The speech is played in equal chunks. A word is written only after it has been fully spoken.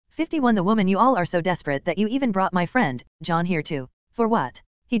51 The woman, you all are so desperate that you even brought my friend, John, here too. For what?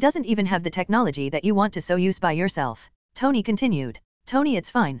 He doesn't even have the technology that you want to, so you spy yourself. Tony continued. Tony,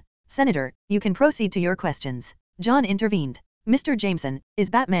 it's fine. Senator, you can proceed to your questions. John intervened. Mr. Jameson, is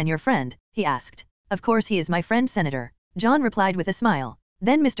Batman your friend? He asked. Of course he is my friend, Senator. John replied with a smile.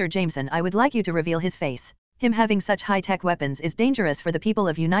 Then Mr. Jameson, I would like you to reveal his face. Him having such high-tech weapons is dangerous for the people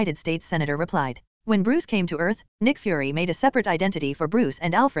of United States, Senator replied. When Bruce came to Earth, Nick Fury made a separate identity for Bruce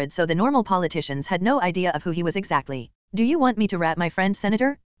and Alfred, so the normal politicians had no idea of who he was exactly. Do you want me to rat my friend,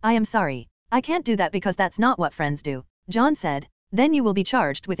 Senator? I am sorry. I can't do that because that's not what friends do. John said. Then you will be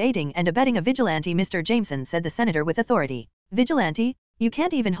charged with aiding and abetting a vigilante, Mr. Jameson, said the senator with authority. Vigilante? You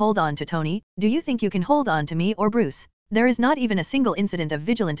can't even hold on to Tony. Do you think you can hold on to me or Bruce? There is not even a single incident of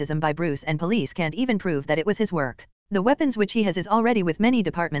vigilantism by Bruce, and police can't even prove that it was his work. The weapons which he has is already with many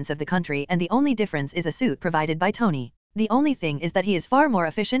departments of the country, and the only difference is a suit provided by Tony. The only thing is that he is far more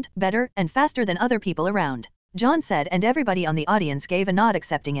efficient, better, and faster than other people around. John said, and everybody on the audience gave a nod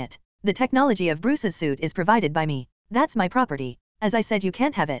accepting it. The technology of Bruce's suit is provided by me. That's my property. As I said, you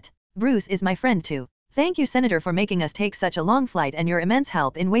can't have it. Bruce is my friend too. Thank you, Senator, for making us take such a long flight and your immense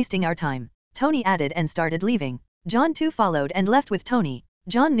help in wasting our time. Tony added and started leaving. John too followed and left with Tony.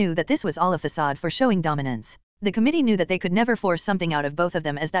 John knew that this was all a facade for showing dominance. The committee knew that they could never force something out of both of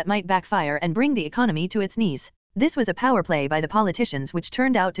them, as that might backfire and bring the economy to its knees. This was a power play by the politicians which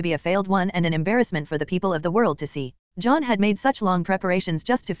turned out to be a failed one and an embarrassment for the people of the world to see. John had made such long preparations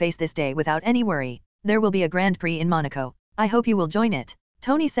just to face this day without any worry. There will be a Grand Prix in Monaco. I hope you will join it.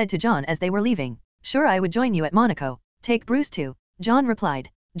 Tony said to John as they were leaving. Sure, I would join you at Monaco. Take Bruce too. John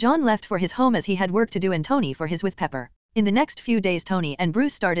replied. John left for his home as he had work to do, and Tony for his with Pepper. In the next few days, Tony and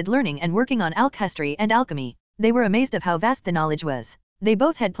Bruce started learning and working on alchemy and alchemy. They were amazed of how vast the knowledge was. They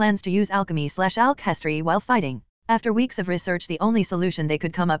both had plans to use alchemy/alchemy while fighting. After weeks of research, the only solution they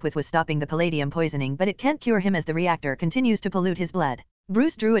could come up with was stopping the palladium poisoning, but it can't cure him as the reactor continues to pollute his blood.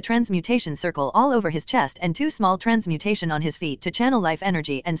 Bruce drew a transmutation circle all over his chest and 2 small transmutation on his feet to channel life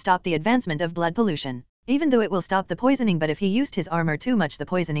energy and stop the advancement of blood pollution. Even though it will stop the poisoning, but if he used his armor too much, the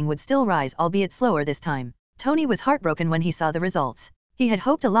poisoning would still rise, albeit slower this time. Tony was heartbroken when he saw the results. He had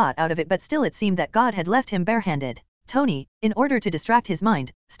hoped a lot out of it, but still it seemed that God had left him barehanded. Tony, in order to distract his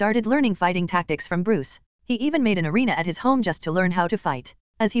mind, started learning fighting tactics from Bruce. He even made an arena at his home just to learn how to fight.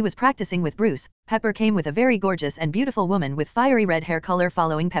 As he was practicing with Bruce, Pepper came with a very gorgeous and beautiful woman with fiery red hair color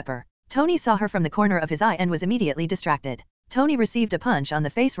following Pepper. Tony saw her from the corner of his eye and was immediately distracted. Tony received a punch on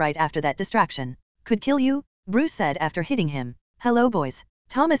the face right after that distraction. Could kill you? Bruce said after hitting him. Hello boys.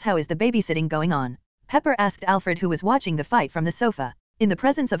 Thomas, how is the babysitting going on? Pepper asked Alfred, who was watching the fight from the sofa. In the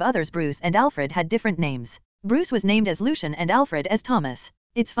presence of others, Bruce and Alfred had different names. Bruce was named as Lucian and Alfred as Thomas.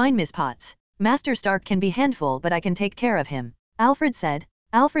 It's fine, Miss Potts. Master Stark can be handful, but I can take care of him, Alfred said.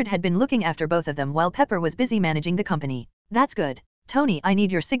 Alfred had been looking after both of them while Pepper was busy managing the company. That's good. Tony, I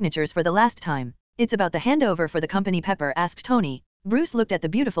need your signatures for the last time. It's about the handover for the company, Pepper asked Tony. Bruce looked at the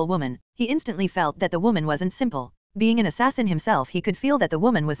beautiful woman. He instantly felt that the woman wasn't simple. Being an assassin himself, he could feel that the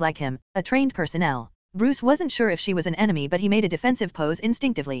woman was like him, a trained personnel. Bruce wasn't sure if she was an enemy, but he made a defensive pose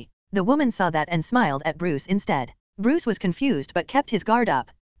instinctively. The woman saw that and smiled at Bruce instead. Bruce was confused but kept his guard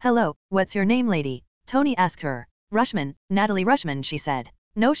up. Hello, what's your name, lady? Tony asked her. Rushman, Natalie Rushman, she said.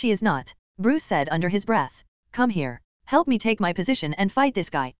 No, she is not, Bruce said under his breath. Come here. Help me take my position and fight this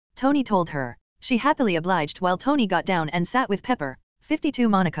guy, Tony told her. She happily obliged while Tony got down and sat with Pepper. 52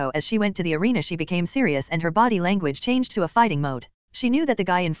 Monaco. As she went to the arena, she became serious and her body language changed to a fighting mode. She knew that the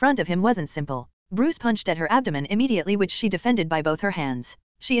guy in front of him wasn't simple. Bruce punched at her abdomen immediately, which she defended by both her hands.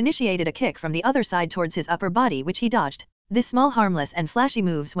 She initiated a kick from the other side towards his upper body, which he dodged. This small, harmless and flashy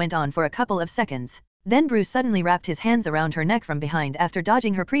moves went on for a couple of seconds. Then Bruce suddenly wrapped his hands around her neck from behind after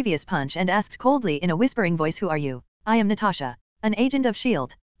dodging her previous punch and asked coldly in a whispering voice, "Who are you?" "I am Natasha, an agent of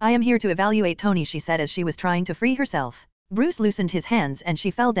S.H.I.E.L.D. I am here to evaluate Tony," she said as she was trying to free herself. Bruce loosened his hands and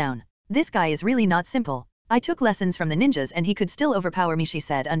she fell down. "This guy is really not simple. I took lessons from the ninjas and he could still overpower me," she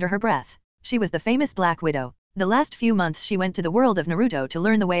said under her breath. She was the famous Black Widow. The last few months she went to the world of Naruto to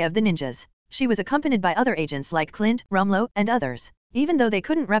learn the way of the ninjas. She was accompanied by other agents like Clint, Rumlow, and others. Even though they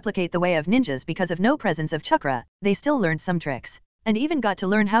couldn't replicate the way of ninjas because of no presence of chakra, they still learned some tricks. And even got to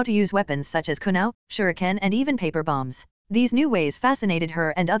learn how to use weapons such as kunai, shuriken and even paper bombs. These new ways fascinated her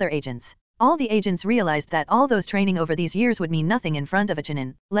and other agents. All the agents realized that all those training over these years would mean nothing in front of a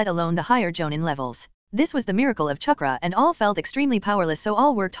Chunin, let alone the higher Jonin levels. This was the miracle of chakra and all felt extremely powerless, so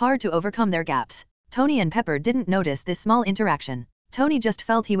all worked hard to overcome their gaps. Tony and Pepper didn't notice this small interaction. Tony just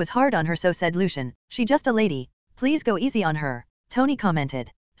felt he was hard on her, so said Lucian, "She just a lady. Please go easy on her," Tony commented.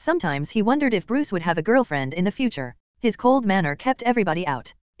 Sometimes he wondered if Bruce would have a girlfriend in the future. His cold manner kept everybody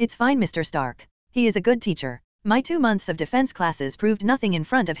out. It's fine, Mr. Stark. He is a good teacher. My 2 months of defense classes proved nothing in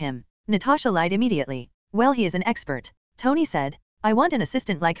front of him. Natasha lied immediately. Well, he is an expert. Tony said. I want an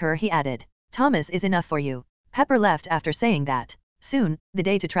assistant like her, he added. Thomas is enough for you. Pepper left after saying that. Soon, the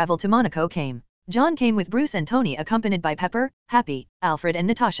day to travel to Monaco came. John came with Bruce and Tony accompanied by Pepper, Happy, Alfred and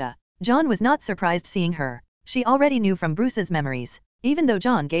Natasha. John was not surprised seeing her. She already knew from Bruce's memories. Even though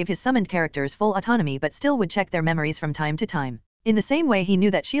John gave his summoned characters full autonomy but still would check their memories from time to time. In the same way he knew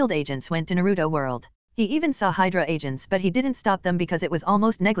that S.H.I.E.L.D. agents went to Naruto world. He even saw Hydra agents but he didn't stop them because it was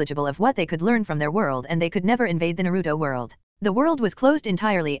almost negligible of what they could learn from their world and they could never invade the Naruto world. The world was closed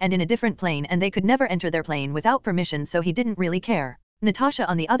entirely and in a different plane and they could never enter their plane without permission so he didn't really care. Natasha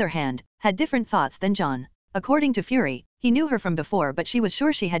on the other hand, had different thoughts than John. According to Fury, he knew her from before but she was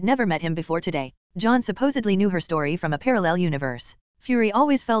sure she had never met him before today. John supposedly knew her story from a parallel universe. Fury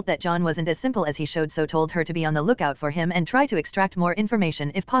always felt that John wasn't as simple as he showed so told her to be on the lookout for him and try to extract more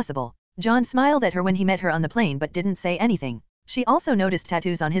information if possible. John smiled at her when he met her on the plane but didn't say anything. She also noticed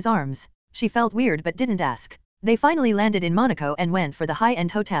tattoos on his arms. She felt weird but didn't ask. They finally landed in Monaco and went for the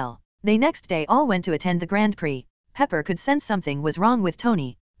high-end hotel. They next day all went to attend the Grand Prix. Pepper could sense something was wrong with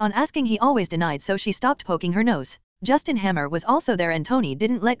Tony. On asking he always denied so she stopped poking her nose. Justin Hammer was also there and Tony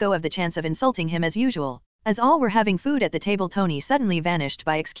didn't let go of the chance of insulting him as usual. As all were having food at the table Tony suddenly vanished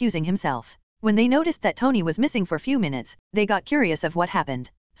by excusing himself. When they noticed that Tony was missing for few minutes, they got curious of what happened.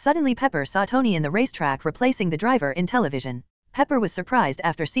 Suddenly Pepper saw Tony in the racetrack replacing the driver in television. Pepper was surprised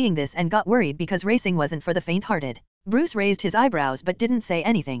after seeing this and got worried because racing wasn't for the faint-hearted. Bruce raised his eyebrows but didn't say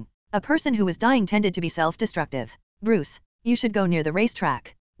anything. A person who was dying tended to be self-destructive. Bruce, you should go near the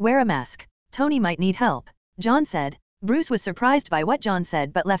racetrack. Wear a mask. Tony might need help. John said. Bruce was surprised by what John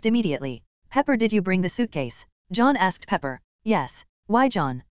said but left immediately. Pepper, did you bring the suitcase? John asked Pepper. Yes. Why,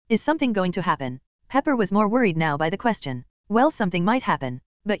 John? Is something going to happen? Pepper was more worried now by the question. Well, something might happen.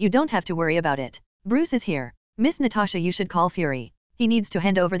 But you don't have to worry about it. Bruce is here. Miss Natasha, you should call Fury. He needs to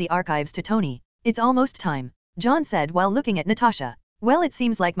hand over the archives to Tony. It's almost time. John said while looking at Natasha. Well, it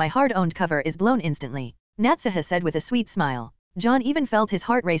seems like my hard-owned cover is blown instantly. Natsuha said with a sweet smile. John even felt his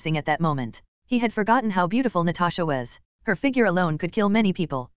heart racing at that moment. He had forgotten how beautiful Natasha was. Her figure alone could kill many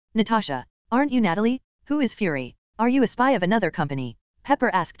people. Natasha, aren't you Natalie? Who is Fury? Are you a spy of another company? Pepper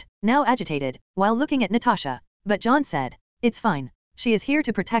asked, now agitated, while looking at Natasha. But John said, it's fine. She is here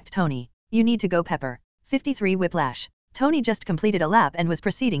to protect Tony. You need to go, Pepper. 53 Whiplash. Tony just completed a lap and was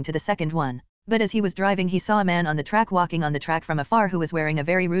proceeding to the second one. But as he was driving he saw a man on the track walking on the track from afar who was wearing a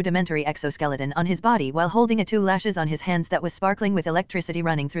very rudimentary exoskeleton on his body while holding 2 lashes on his hands that was sparkling with electricity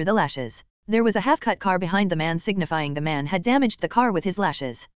running through the lashes. There was a half-cut car behind the man signifying the man had damaged the car with his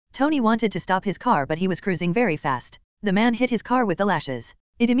lashes. Tony wanted to stop his car but he was cruising very fast. The man hit his car with the lashes.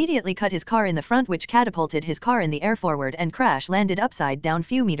 It immediately cut his car in the front which catapulted his car in the air forward and crash landed upside down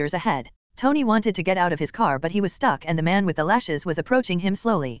few meters ahead. Tony wanted to get out of his car but he was stuck and the man with the lashes was approaching him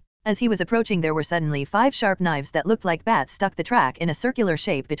slowly. As he was approaching there were suddenly 5 sharp knives that looked like bats stuck the track in a circular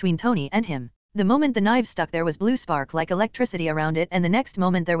shape between Tony and him. The moment the knives stuck there was blue spark like electricity around it and the next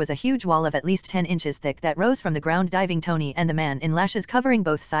moment there was a huge wall of at least 10 inches thick that rose from the ground diving Tony and the man in lashes covering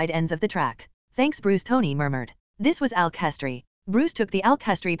both side ends of the track. Thanks Bruce, Tony murmured. This was alchemy. Bruce took the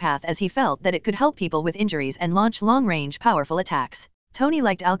alchemy path as he felt that it could help people with injuries and launch long-range powerful attacks. Tony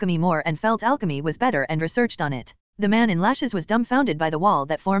liked alchemy more and felt alchemy was better and researched on it. The man in lashes was dumbfounded by the wall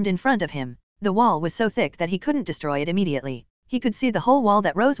that formed in front of him. The wall was so thick that he couldn't destroy it immediately. He could see the whole wall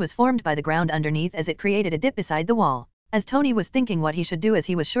that rose was formed by the ground underneath as it created a dip beside the wall. As Tony was thinking what he should do as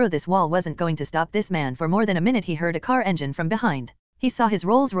he was sure this wall wasn't going to stop this man for more than a minute he heard a car engine from behind. He saw his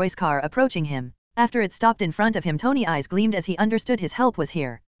Rolls-Royce car approaching him. After it stopped in front of him Tony's eyes gleamed as he understood his help was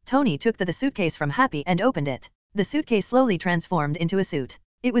here. Tony took the suitcase from Happy and opened it. The suitcase slowly transformed into a suit.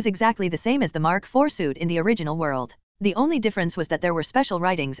 It was exactly the same as the Mark IV suit in the original world. The only difference was that there were special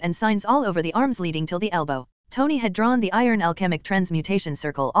writings and signs all over the arms leading till the elbow. Tony had drawn the iron alchemic transmutation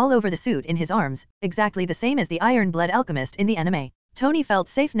circle all over the suit in his arms, exactly the same as the Iron Blood alchemist in the anime. Tony felt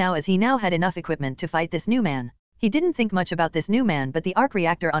safe now as he now had enough equipment to fight this new man. He didn't think much about this new man but the arc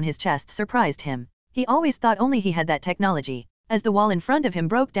reactor on his chest surprised him. He always thought only he had that technology. As the wall in front of him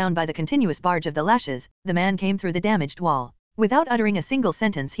broke down by the continuous barge of the lashes, the man came through the damaged wall. Without uttering a single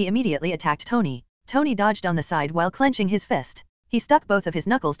sentence he immediately attacked Tony. Tony dodged on the side while clenching his fist. He stuck both of his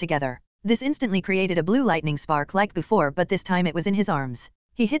knuckles together. This instantly created a blue lightning spark like before but this time it was in his arms.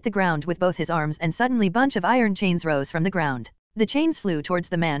 He hit the ground with both his arms and suddenly bunch of iron chains rose from the ground. The chains flew towards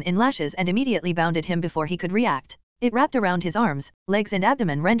the man in lashes and immediately bounded him before he could react. It wrapped around his arms, legs and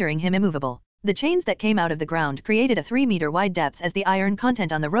abdomen rendering him immovable. The chains that came out of the ground created a 3-meter wide depth as the iron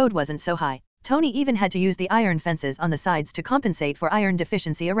content on the road wasn't so high. Tony even had to use the iron fences on the sides to compensate for iron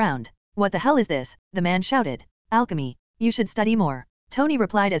deficiency around. What the hell is this? The man shouted. Alchemy. You should study more. Tony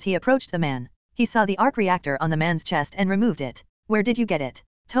replied as he approached the man. He saw the arc reactor on the man's chest and removed it. Where did you get it?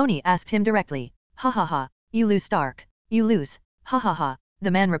 Tony asked him directly. Ha ha ha. You lose, Stark. You lose. Ha ha ha.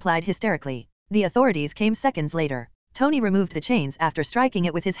 The man replied hysterically. The authorities came seconds later. Tony removed the chains after striking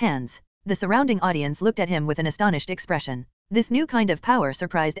it with his hands. The surrounding audience looked at him with an astonished expression. This new kind of power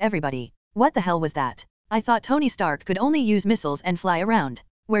surprised everybody. What the hell was that? I thought Tony Stark could only use missiles and fly around.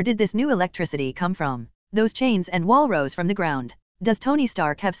 Where did this new electricity come from? Those chains and wall rose from the ground. Does Tony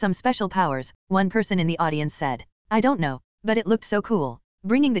Stark have some special powers? One person in the audience said. I don't know, but it looked so cool.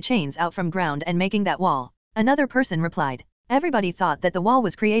 Bringing the chains out from ground and making that wall. Another person replied. Everybody thought that the wall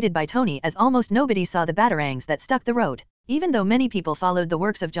was created by Tony, as almost nobody saw the batarangs that stuck the road. Even though many people followed the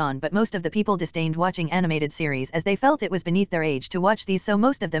works of John, but most of the people disdained watching animated series as they felt it was beneath their age to watch these, so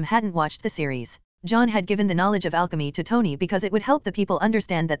most of them hadn't watched the series. John had given the knowledge of alchemy to Tony because it would help the people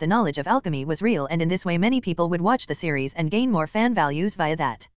understand that the knowledge of alchemy was real, and in this way many people would watch the series and gain more fan values via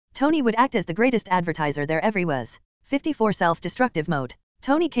that. Tony would act as the greatest advertiser there ever was. 54 Self-destructive mode.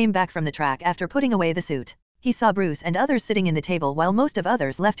 Tony came back from the track after putting away the suit. He saw Bruce and others sitting in the table while most of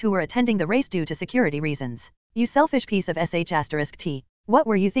others left who were attending the race due to security reasons. You selfish piece of sh*t. What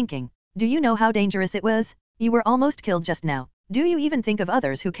were you thinking? Do you know how dangerous it was? You were almost killed just now. Do you even think of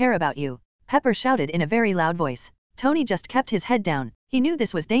others who care about you? Pepper shouted in a very loud voice. Tony just kept his head down. He knew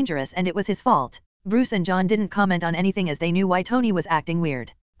this was dangerous and it was his fault. Bruce and John didn't comment on anything as they knew why Tony was acting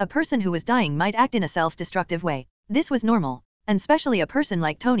weird. A person who was dying might act in a self-destructive way. This was normal. And especially a person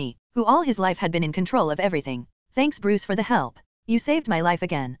like Tony, who all his life had been in control of everything. Thanks, Bruce, for the help. You saved my life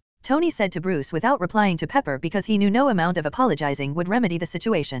again. Tony said to Bruce without replying to Pepper because he knew no amount of apologizing would remedy the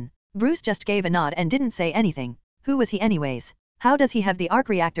situation. Bruce just gave a nod and didn't say anything. Who was he anyways? How does he have the arc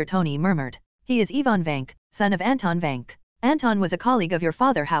reactor? Tony murmured. He is Ivan Vank, son of Anton Vank. Anton was a colleague of your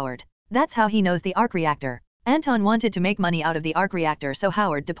father, Howard. That's how he knows the arc reactor. Anton wanted to make money out of the arc reactor, so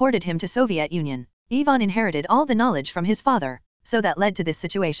Howard deported him to Soviet Union. Ivan inherited all the knowledge from his father, so that led to this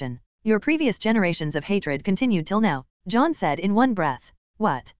situation. Your previous generations of hatred continued till now, John said in one breath.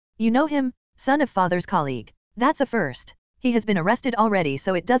 What? You know him? Son of father's colleague. That's a first. He has been arrested already,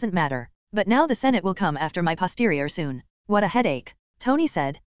 so it doesn't matter. But now the Senate will come after my posterior soon. What a headache. Tony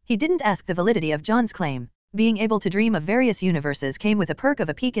said. He didn't ask the validity of John's claim. Being able to dream of various universes came with a perk of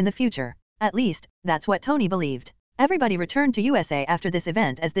a peek in the future. At least, that's what Tony believed. Everybody returned to USA after this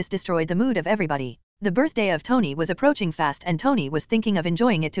event as this destroyed the mood of everybody. The birthday of Tony was approaching fast and Tony was thinking of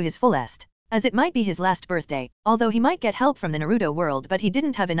enjoying it to his fullest. As it might be his last birthday, although he might get help from the Naruto world, but he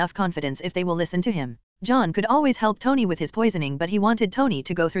didn't have enough confidence if they will listen to him. John could always help Tony with his poisoning, but he wanted Tony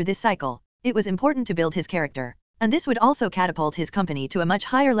to go through this cycle. It was important to build his character. And this would also catapult his company to a much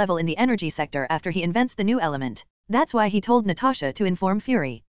higher level in the energy sector after he invents the new element. That's why he told Natasha to inform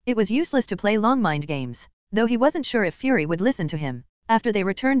Fury. It was useless to play long mind games, though he wasn't sure if Fury would listen to him. After they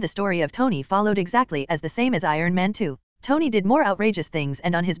returned, the story of Tony followed exactly as the same as Iron Man 2. Tony did more outrageous things,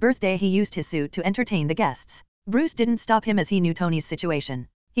 and on his birthday he used his suit to entertain the guests. Bruce didn't stop him as he knew Tony's situation.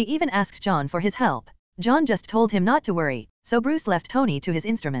 He even asked John for his help. John just told him not to worry, so Bruce left Tony to his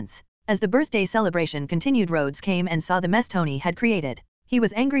instruments. As the birthday celebration continued, Rhodes came and saw the mess Tony had created. He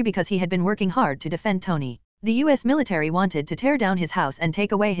was angry because he had been working hard to defend Tony. The US military wanted to tear down his house and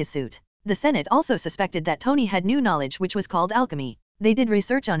take away his suit. The Senate also suspected that Tony had new knowledge which was called alchemy. They did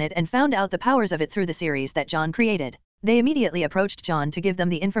research on it and found out the powers of it through the series that John created. They immediately approached John to give them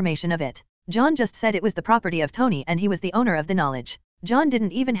the information of it. John just said it was the property of Tony and he was the owner of the knowledge. John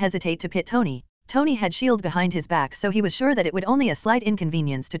didn't even hesitate to pit Tony. Tony had shield behind his back, so he was sure that it would only a slight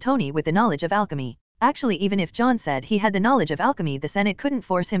inconvenience to Tony with the knowledge of alchemy. Actually, even if John said he had the knowledge of alchemy, the Senate couldn't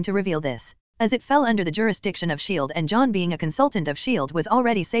force him to reveal this, as it fell under the jurisdiction of S.H.I.E.L.D., and John, being a consultant of S.H.I.E.L.D., was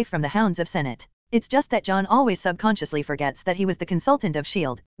already safe from the hounds of Senate. It's just that John always subconsciously forgets that he was the consultant of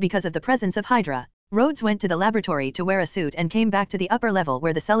S.H.I.E.L.D. because of the presence of Hydra. Rhodes went to the laboratory to wear a suit and came back to the upper level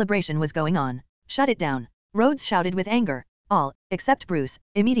where the celebration was going on. Shut it down. Rhodes shouted with anger. All, except Bruce,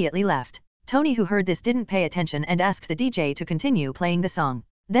 immediately left. Tony, who heard this, didn't pay attention and asked the DJ to continue playing the song.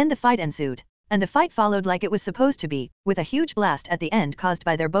 Then the fight ensued. And the fight followed like it was supposed to be, with a huge blast at the end caused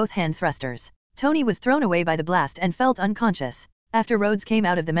by their both hand thrusters. Tony was thrown away by the blast and felt unconscious. After Rhodes came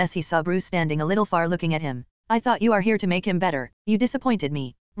out of the mess, he saw Bruce standing a little far looking at him. I thought you are here to make him better. You disappointed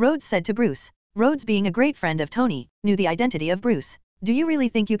me, Rhodes said to Bruce. Rhodes, being a great friend of Tony, knew the identity of Bruce. Do you really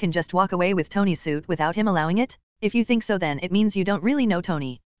think you can just walk away with Tony's suit without him allowing it? If you think so, then it means you don't really know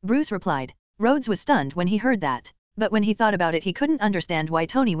Tony, Bruce replied. Rhodes was stunned when he heard that. But when he thought about it, he couldn't understand why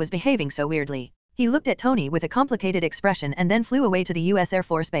Tony was behaving so weirdly. He looked at Tony with a complicated expression and then flew away to the US Air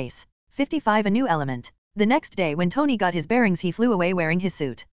Force Base. 55 A new element. The next day when Tony got his bearings he flew away wearing his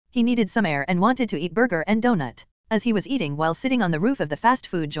suit. He needed some air and wanted to eat burger and donut. As he was eating while sitting on the roof of the fast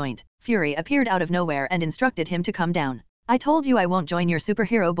food joint, Fury appeared out of nowhere and instructed him to come down. I told you I won't join your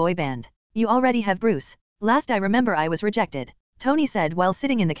superhero boy band. You already have Bruce. Last I remember I was rejected. Tony said while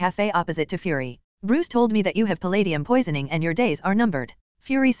sitting in the cafe opposite to Fury. Bruce told me that you have palladium poisoning and your days are numbered.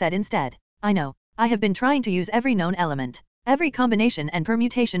 Fury said instead. I know. I have been trying to use every known element. Every combination and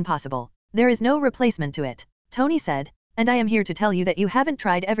permutation possible. There is no replacement to it. Tony said. And I am here to tell you that you haven't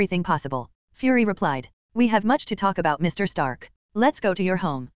tried everything possible. Fury replied. We have much to talk about, Mr. Stark. Let's go to your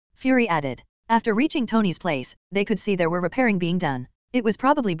home. Fury added. After reaching Tony's place, they could see there were repairing being done. It was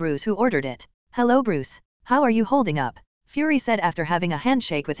probably Bruce who ordered it. Hello Bruce. How are you holding up? Fury said after having a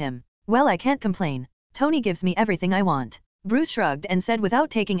handshake with him. Well, I can't complain. Tony gives me everything I want. Bruce shrugged and said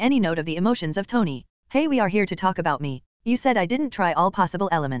without taking any note of the emotions of Tony. Hey, we are here to talk about me. You said I didn't try all possible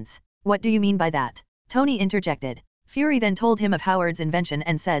elements. What do you mean by that? Tony interjected. Fury then told him of Howard's invention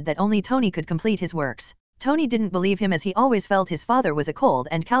and said that only Tony could complete his works. Tony didn't believe him as he always felt his father was a cold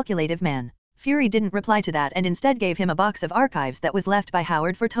and calculative man. Fury didn't reply to that and instead gave him a box of archives that was left by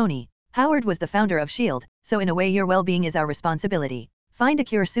Howard for Tony. Howard was the founder of S.H.I.E.L.D., so in a way your well-being is our responsibility. Find a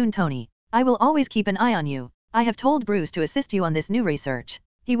cure soon, Tony. I will always keep an eye on you. I have told Bruce to assist you on this new research.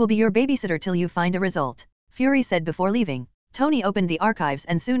 He will be your babysitter till you find a result. Fury said before leaving. Tony opened the archives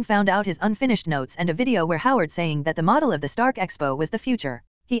and soon found out his unfinished notes and a video where Howard saying that the model of the Stark Expo was the future.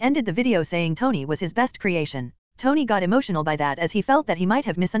 He ended the video saying Tony was his best creation. Tony got emotional by that as he felt that he might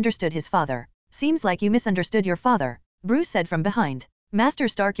have misunderstood his father. Seems like you misunderstood your father, Bruce said from behind. Master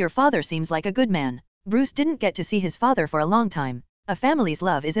Stark, your father seems like a good man. Bruce didn't get to see his father for a long time. A family's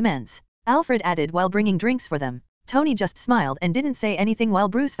love is immense. Alfred added while bringing drinks for them. Tony just smiled and didn't say anything while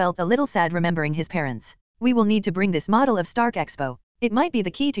Bruce felt a little sad remembering his parents. We will need to bring this model of Stark Expo. It might be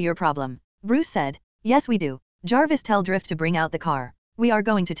the key to your problem. Bruce said. Yes we do. Jarvis, tell Drift to bring out the car. We are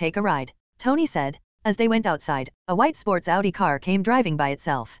going to take a ride. Tony said. As they went outside, a white sports Audi car came driving by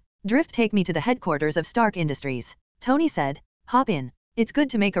itself. Drift, take me to the headquarters of Stark Industries. Tony said. Hop in. It's good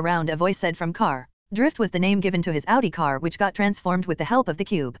to make a round, a voice said from car. Drift was the name given to his Audi car which got transformed with the help of the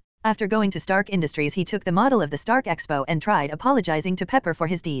cube. After going to Stark Industries he took the model of the Stark Expo and tried apologizing to Pepper for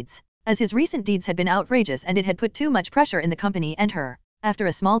his deeds. As his recent deeds had been outrageous and it had put too much pressure in the company and her. After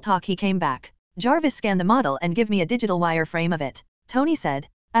a small talk he came back. Jarvis, scan the model and give me a digital wireframe of it. Tony said.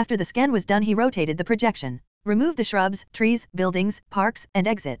 After the scan was done he rotated the projection. Remove the shrubs, trees, buildings, parks, and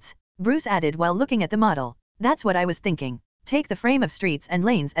exits. Bruce added while looking at the model. That's what I was thinking. Take the frame of streets and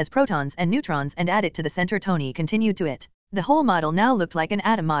lanes as protons and neutrons and add it to the center. Tony continued to it. The whole model now looked like an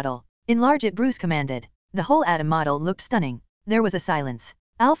atom model. Enlarge it, Bruce commanded. The whole atom model looked stunning. There was a silence.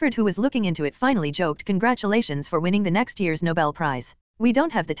 Alfred, who was looking into it, finally joked, congratulations for winning the next year's Nobel Prize. We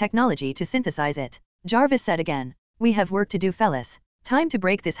don't have the technology to synthesize it. Jarvis said again. We have work to do, fellas. Time to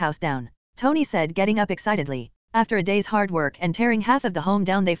break this house down. Tony said, getting up excitedly. After a day's hard work and tearing half of the home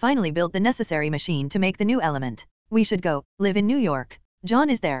down they finally built the necessary machine to make the new element. We should go, live in New York. John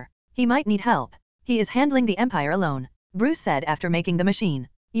is there. He might need help. He is handling the empire alone. Bruce said after making the machine.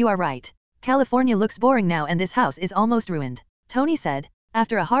 You are right. California looks boring now and this house is almost ruined. Tony said.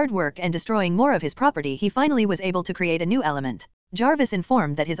 After a hard work and destroying more of his property he finally was able to create a new element. Jarvis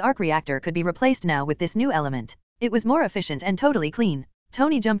informed that his arc reactor could be replaced now with this new element. It was more efficient and totally clean.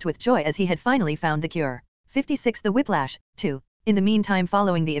 Tony jumped with joy as he had finally found the cure. 56 The Whiplash, 2. In the meantime,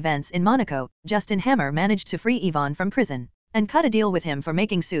 following the events in Monaco, Justin Hammer managed to free Yvonne from prison and cut a deal with him for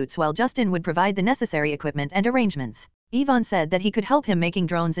making suits while Justin would provide the necessary equipment and arrangements. Yvonne said that he could help him making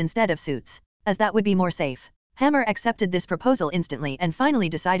drones instead of suits, as that would be more safe. Hammer accepted this proposal instantly and finally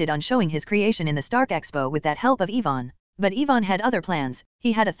decided on showing his creation in the Stark Expo with that help of Yvonne. But Yvonne had other plans.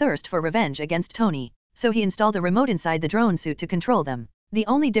 He had a thirst for revenge against Tony, so he installed a remote inside the drone suit to control them. The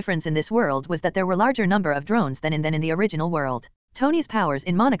only difference in this world was that there were larger number of drones than in the original world. Tony's powers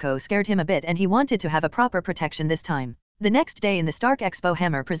in Monaco scared him a bit and he wanted to have a proper protection this time. The next day in the Stark Expo,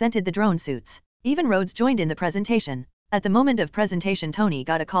 Hammer presented the drone suits. Even Rhodes joined in the presentation. At the moment of presentation, Tony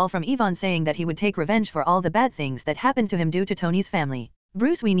got a call from Yvonne saying that he would take revenge for all the bad things that happened to him due to Tony's family.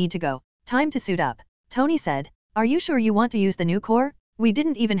 Bruce, we need to go. Time to suit up. Tony said. Are you sure you want to use the new core? We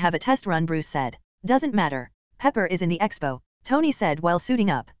didn't even have a test run, Bruce said. Doesn't matter. Pepper is in the expo. Tony said while suiting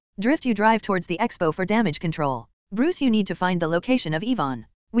up. Drift, you drive towards the expo for damage control. Bruce, you need to find the location of Yvonne.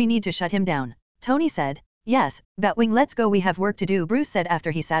 We need to shut him down. Tony said. Yes, Batwing, let's go, we have work to do, Bruce said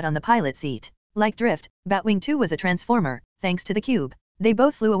after he sat on the pilot seat. Like Drift, Batwing 2 was a transformer, thanks to the cube. They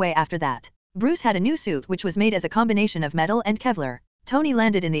both flew away after that. Bruce had a new suit which was made as a combination of metal and Kevlar. Tony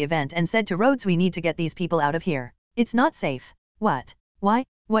landed in the event and said to Rhodes, we need to get these people out of here. It's not safe. What? Why?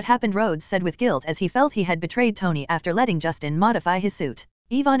 What happened? Rhodes said with guilt as he felt he had betrayed Tony after letting Justin modify his suit.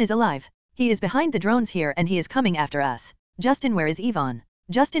 Yvonne is alive. He is behind the drones here and he is coming after us. Justin, where is Yvonne?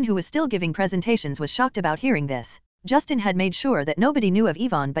 Justin, who was still giving presentations, was shocked about hearing this. Justin had made sure that nobody knew of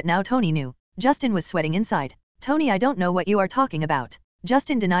Yvonne, but now Tony knew. Justin was sweating inside. Tony, I don't know what you are talking about.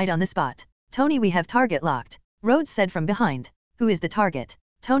 Justin denied on the spot. Tony, we have target locked. Rhodes said from behind. Who is the target?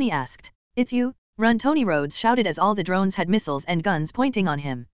 Tony asked. It's you. Run, Tony, Rhodes shouted as all the drones had missiles and guns pointing on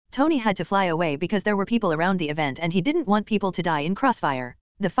him. Tony had to fly away because there were people around the event and he didn't want people to die in crossfire.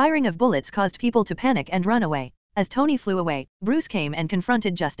 The firing of bullets caused people to panic and run away. As Tony flew away, Bruce came and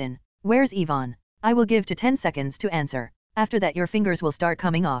confronted Justin. Where's Yvonne? I will give to 10 seconds to answer. After that your fingers will start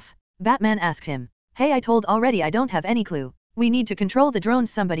coming off. Batman asked him. Hey, I told already, I don't have any clue. We need to control the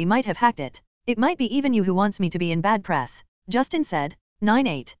drones, somebody might have hacked it. It might be even you who wants me to be in bad press. Justin said.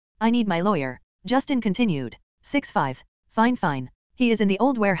 9-8. I need my lawyer. Justin continued. 6-5. Fine. He is in the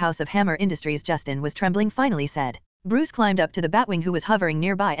old warehouse of Hammer Industries. Justin was trembling, finally said. Bruce climbed up to the Batwing, who was hovering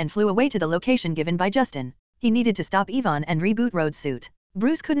nearby, and flew away to the location given by Justin. He needed to stop Yvonne and reboot Rhodes' suit.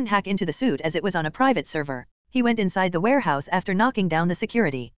 Bruce couldn't hack into the suit as it was on a private server. He went inside the warehouse after knocking down the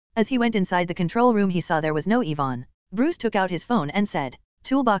security. As he went inside the control room, he saw there was no Yvonne. Bruce took out his phone and said,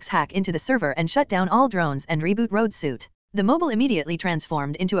 "Toolbox, hack into the server and shut down all drones and reboot Rhodes' suit." The mobile immediately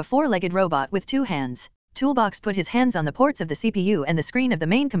transformed into a four-legged robot with 2 hands. Toolbox put his hands on the ports of the CPU and the screen of the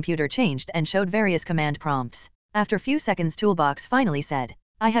main computer changed and showed various command prompts. After few seconds, Toolbox finally said,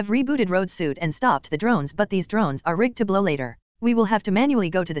 "I have rebooted Rhodes' suit and stopped the drones, but these drones are rigged to blow later. We will have to manually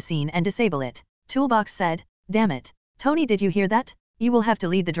go to the scene and disable it." Toolbox said, "Damn it. Tony, did you hear that? You will have to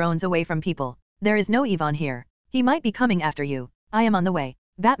lead the drones away from people. There is no Yvonne here. He might be coming after you. I am on the way,"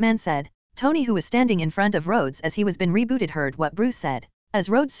 Batman said. Tony, who was standing in front of Rhodes as he was been rebooted, heard what Bruce said. As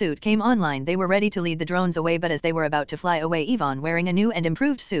Rhodes' suit came online, they were ready to lead the drones away, but as they were about to fly away, Yvonne, wearing a new and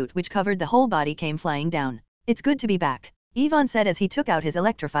improved suit which covered the whole body, came flying down. "It's good to be back," Yvonne said as he took out his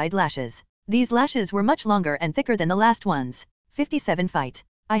electrified lashes. These lashes were much longer and thicker than the last ones. 57 Fight.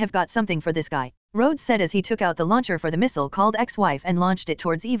 "I have got something for this guy," Rhodes said as he took out the launcher for the missile called Ex-Wife and launched it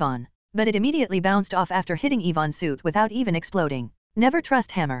towards Yvonne. But it immediately bounced off after hitting Yvonne's suit without even exploding. "Never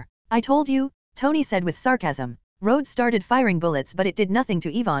trust Hammer. I told you," Tony said with sarcasm. Rhodes started firing bullets, but it did nothing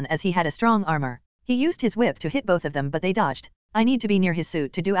to Yvonne as he had a strong armor. He used his whip to hit both of them, but they dodged. "I need to be near his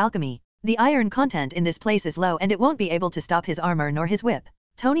suit to do alchemy. The iron content in this place is low and it won't be able to stop his armor nor his whip,"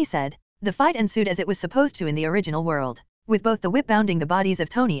 Tony said. The fight ensued as it was supposed to in the original world, with both the whip bounding the bodies of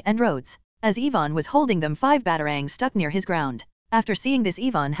Tony and Rhodes. As Yvonne was holding them, 5 batarangs stuck near his ground. After seeing this,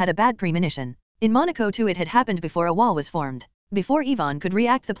 Yvonne had a bad premonition. In Monaco too, it had happened before a wall was formed. Before Yvonne could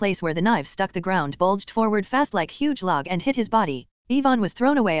react, the place where the knives stuck the ground bulged forward fast like huge log and hit his body. Yvonne was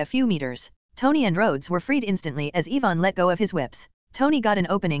thrown away a few meters. Tony and Rhodes were freed instantly as Yvonne let go of his whips. Tony got an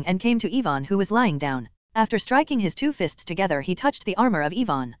opening and came to Yvonne, who was lying down. After striking his 2 fists together, he touched the armor of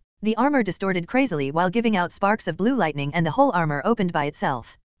Yvonne. The armor distorted crazily while giving out sparks of blue lightning, and the whole armor opened by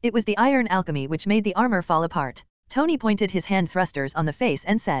itself. It was the iron alchemy which made the armor fall apart. Tony pointed his hand thrusters on the face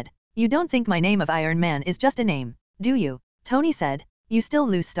and said, "You don't think my name of Iron Man is just a name, do you?" Tony said, "You still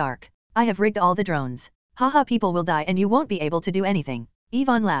lose, Stark. I have rigged all the drones. Haha, people will die and you won't be able to do anything."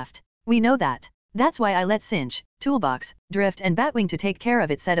 Yvonne laughed. "We know that. That's why I let Cinch, Toolbox, Drift and Batwing to take care of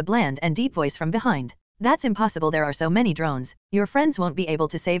it," said a bland and deep voice from behind. "That's impossible, there are so many drones, your friends won't be able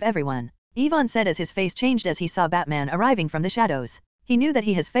to save everyone," Yvonne said as his face changed as he saw Batman arriving from the shadows. He knew that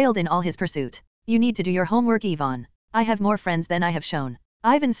he has failed in all his pursuit. "You need to do your homework, Yvonne. I have more friends than I have shown."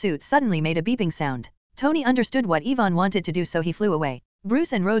 Ivan's suit suddenly made a beeping sound. Tony understood what Yvonne wanted to do, so he flew away.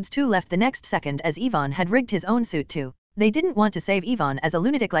 Bruce and Rhodes too left the next second as Yvonne had rigged his own suit too. They didn't want to save Yvonne, as a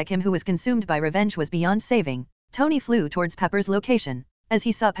lunatic like him who was consumed by revenge was beyond saving. Tony flew towards Pepper's location. As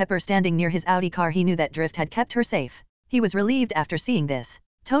he saw Pepper standing near his Audi car, he knew that Drift had kept her safe. He was relieved after seeing this.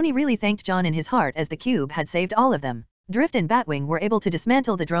 Tony really thanked John in his heart, as the cube had saved all of them. Drift and Batwing were able to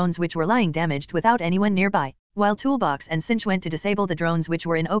dismantle the drones which were lying damaged without anyone nearby, while Toolbox and Cinch went to disable the drones which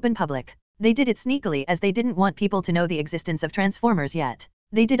were in open public. They did it sneakily as they didn't want people to know the existence of Transformers yet.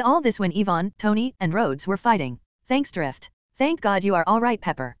 They did all this when Yvonne, Tony, and Rhodes were fighting. "Thanks, Drift. Thank God you are all right,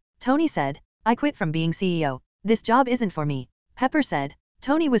 Pepper," Tony said. "I quit from being CEO. This job isn't for me," Pepper said.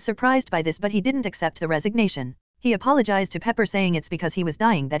 Tony was surprised by this, but he didn't accept the resignation. He apologized to Pepper, saying it's because he was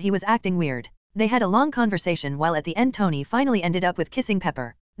dying that he was acting weird. They had a long conversation while at the end Tony finally ended up with kissing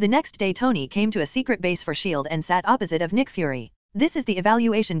Pepper. The next day Tony came to a secret base for S.H.I.E.L.D. and sat opposite of Nick Fury. "This is the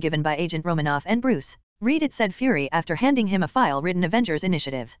evaluation given by Agent Romanoff and Bruce. Read it," said Fury after handing him a file written Avengers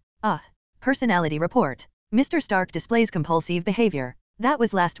Initiative. Personality report. Mr. Stark displays compulsive behavior. That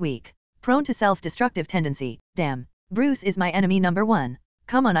was last week. Prone to self-destructive tendency. Damn. Bruce is my enemy number 1.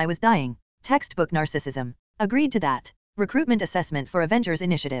 Come on, I was dying. Textbook narcissism. Agreed to that. Recruitment assessment for Avengers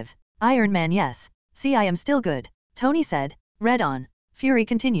Initiative. Iron Man, yes. See, I am still good. Tony said. Read on. Fury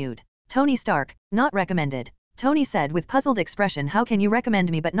continued. Tony Stark, not recommended. Tony said with puzzled expression, how can you recommend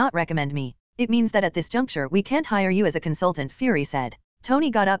me but not recommend me? It means that at this juncture we can't hire you as a consultant, Fury said.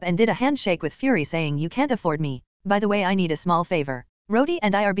 Tony got up and did a handshake with Fury, saying, you can't afford me. By the way, I need a small favor. Rhodey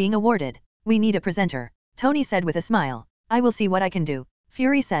and I are being awarded. We need a presenter. Tony said with a smile. I will see what I can do.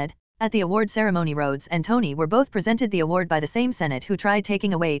 Fury said. At the award ceremony, Rhodes and Tony were both presented the award by the same Senate who tried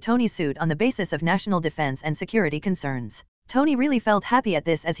taking away Tony's suit on the basis of national defense and security concerns. Tony really felt happy at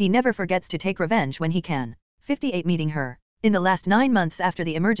this, as he never forgets to take revenge when he can. 58 Meeting her. In the last 9 months after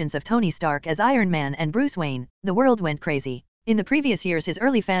the emergence of Tony Stark as Iron Man and Bruce Wayne, the world went crazy. In the previous years his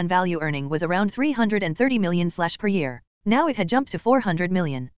early fan value earning was around 330 million per year. Now it had jumped to 400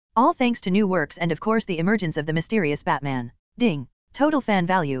 million. All thanks to new works and of course the emergence of the mysterious Batman. Ding. Total fan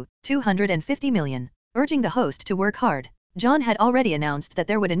value, 250 million. Urging the host to work hard. John had already announced that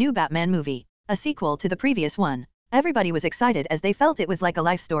there would a new Batman movie, a sequel to the previous one. Everybody was excited as they felt it was like a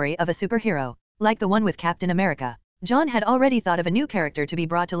life story of a superhero, like the one with Captain America. John had already thought of a new character to be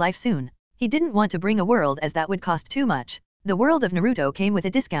brought to life soon. He didn't want to bring a world as that would cost too much. The world of Naruto came with a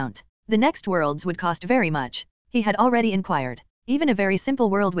discount. The next worlds would cost very much. He had already inquired. Even a very simple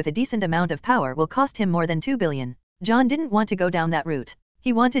world with a decent amount of power will cost him more than 2 billion. John didn't want to go down that route.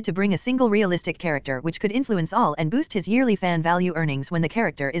 He wanted to bring a single realistic character which could influence all and boost his yearly fan value earnings when the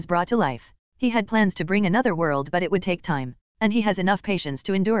character is brought to life. He had plans to bring another world, but it would take time. And he has enough patience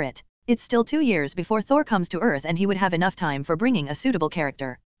to endure it. It's still 2 years before Thor comes to Earth and he would have enough time for bringing a suitable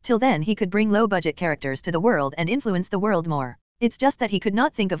character. Till then he could bring low-budget characters to the world and influence the world more. It's just that he could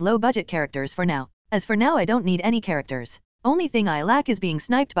not think of low-budget characters for now. As for now, I don't need any characters. Only thing I lack is being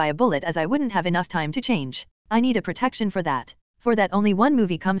sniped by a bullet, as I wouldn't have enough time to change. I need a protection for that. For that only one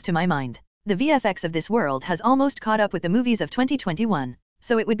movie comes to my mind. The VFX of this world has almost caught up with the movies of 2021.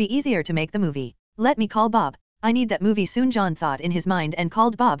 So it would be easier to make the movie. Let me call Bob. I need that movie soon, John thought in his mind and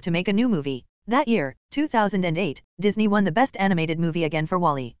called Bob to make a new movie. That year, 2008, Disney won the Best Animated Movie again for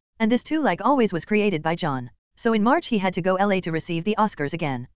WALL-E. And this too, like always, was created by John. So in March he had to go LA to receive the Oscars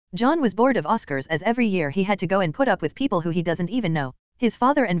again. John was bored of Oscars, as every year he had to go and put up with people who he doesn't even know. His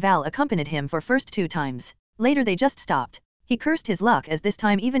father and Val accompanied him for first 2 times. Later they just stopped. He cursed his luck as this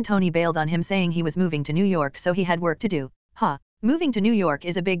time even Tony bailed on him, saying he was moving to New York so he had work to do. Moving to New York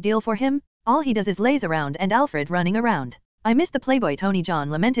is a big deal for him? All he does is lays around and Alfred running around. I miss the playboy, Tony, John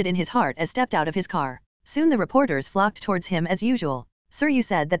lamented in his heart as stepped out of his car. Soon the reporters flocked towards him as usual. Sir, you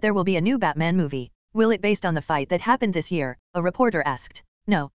said that there will be a new Batman movie. Will it based on the fight that happened this year? A reporter asked.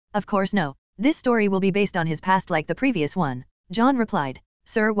 No, of course no. This story will be based on his past like the previous one. John replied.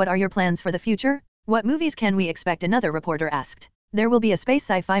 Sir, what are your plans for the future? What movies can we expect? Another reporter asked. There will be a space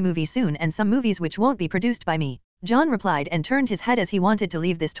sci-fi movie soon and some movies which won't be produced by me. John replied and turned his head as he wanted to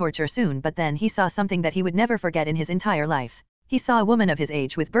leave this torture soon, but then he saw something that he would never forget in his entire life. He saw a woman of his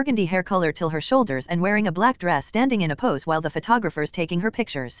age with burgundy hair color till her shoulders and wearing a black dress standing in a pose while the photographers taking her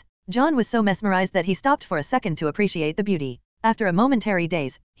pictures. John was so mesmerized that he stopped for a second to appreciate the beauty. After a momentary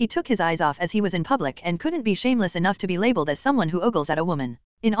daze, he took his eyes off as he was in public and couldn't be shameless enough to be labeled as someone who ogles at a woman.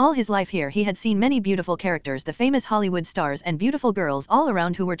 In all his life here he had seen many beautiful characters, the famous Hollywood stars and beautiful girls all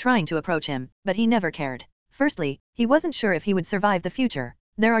around who were trying to approach him, but he never cared. Firstly, he wasn't sure if he would survive the future.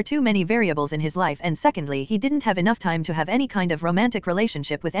 There are too many variables in his life, and secondly, he didn't have enough time to have any kind of romantic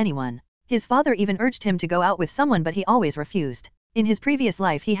relationship with anyone. His father even urged him to go out with someone, but he always refused. In his previous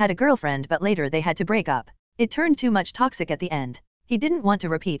life he had a girlfriend, but later they had to break up. It turned too much toxic at the end. He didn't want to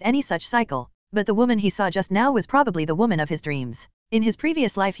repeat any such cycle, but the woman he saw just now was probably the woman of his dreams. In his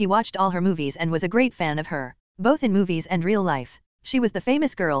previous life he watched all her movies and was a great fan of her, both in movies and real life. She was the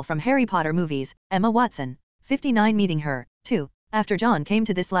famous girl from Harry Potter movies, Emma Watson. 59 Meeting her, too. After John came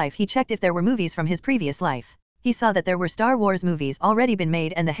to this life he checked if there were movies from his previous life. He saw that there were Star Wars movies already been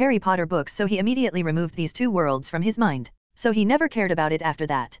made and the Harry Potter books, so he immediately removed these 2 worlds from his mind. So he never cared about it after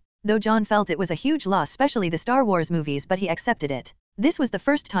that. Though John felt it was a huge loss, especially the Star Wars movies, but he accepted it. This was the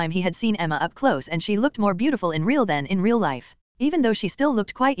first time he had seen Emma up close and she looked more beautiful in real than in real life. Even though she still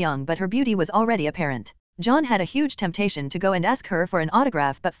looked quite young, but her beauty was already apparent. John had a huge temptation to go and ask her for an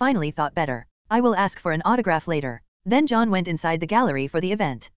autograph, but finally thought better. I will ask for an autograph later. Then John went inside the gallery for the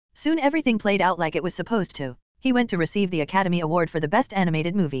event. Soon everything played out like it was supposed to. He went to receive the Academy Award for the Best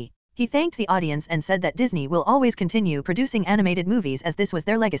Animated Movie. He thanked the audience and said that Disney will always continue producing animated movies as this was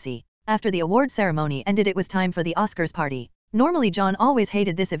their legacy. After the award ceremony ended, it was time for the Oscars party. Normally John always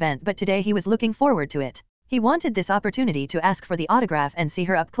hated this event, but today he was looking forward to it. He wanted this opportunity to ask for the autograph and see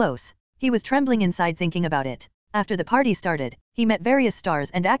her up close. He was trembling inside thinking about it. After the party started, he met various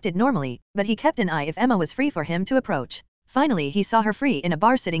stars and acted normally, but he kept an eye if Emma was free for him to approach. Finally he saw her free in a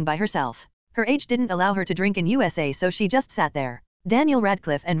bar sitting by herself. Her age didn't allow her to drink in USA, so she just sat there. Daniel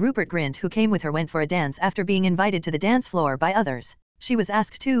Radcliffe and Rupert Grint, who came with her, went for a dance after being invited to the dance floor by others. She was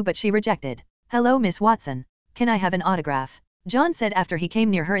asked to, but she rejected. "Hello Miss Watson. Can I have an autograph?" John said after he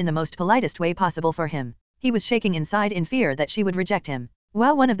came near her in the most politest way possible for him. He was shaking inside in fear that she would reject him.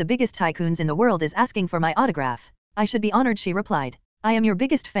 "Wow, one of the biggest tycoons in the world is asking for my autograph. I should be honored," she replied. "I am your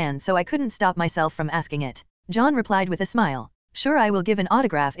biggest fan, so I couldn't stop myself from asking it." John replied with a smile. "Sure, I will give an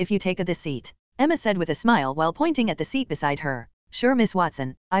autograph if you take this seat," Emma said with a smile while pointing at the seat beside her. "Sure Miss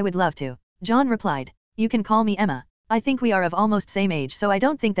Watson, I would love to," John replied. "You can call me Emma. I think we are of almost same age, so I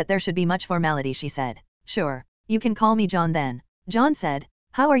don't think that there should be much formality," she said. "Sure, you can call me John then," John said.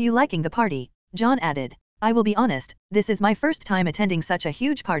 "How are you liking the party?" John added. "I will be honest, this is my first time attending such a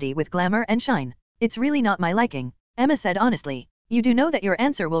huge party with glamour and shine. It's really not my liking," Emma said honestly. "You do know that your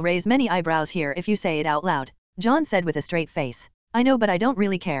answer will raise many eyebrows here if you say it out loud," John said with a straight face. "I know, but I don't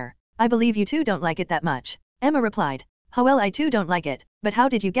really care. I believe you two don't like it that much," Emma replied. "How well, I too don't like it, but how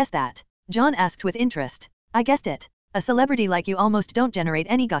did you guess that?" John asked with interest. "I guessed it. A celebrity like you almost don't generate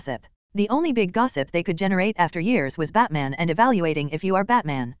any gossip. The only big gossip they could generate after years was Batman and evaluating if you are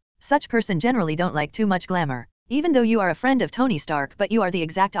Batman. Such person generally don't like too much glamour, even though you are a friend of Tony Stark, but you are the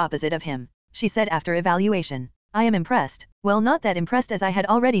exact opposite of him," she said after evaluation. "I am impressed." "Well, not that impressed, as I had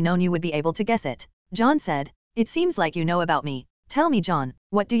already known you would be able to guess it," John said. "It seems like you know about me. Tell me, John,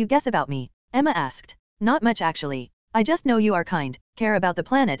 what do you guess about me?" Emma asked. "Not much actually. I just know you are kind, care about the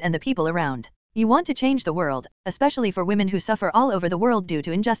planet and the people around. You want to change the world, especially for women who suffer all over the world due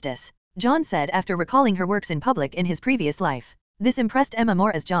to injustice," John said after recalling her works in public in his previous life. This impressed Emma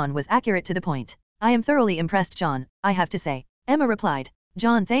more as John was accurate to the point. "I am thoroughly impressed, John, I have to say," Emma replied.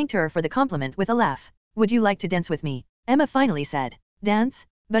 John thanked her for the compliment with a laugh. "Would you like to dance with me?" Emma finally said. "Dance?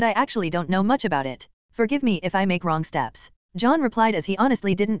 But I actually don't know much about it. Forgive me if I make wrong steps," John replied, as he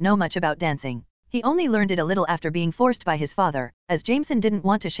honestly didn't know much about dancing. He only learned it a little after being forced by his father, as Jameson didn't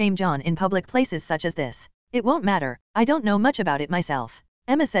want to shame John in public places such as this. "It won't matter, I don't know much about it myself,"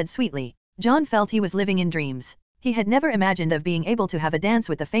 Emma said sweetly. John felt he was living in dreams. He had never imagined of being able to have a dance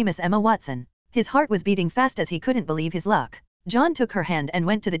with the famous Emma Watson. His heart was beating fast as he couldn't believe his luck. John took her hand and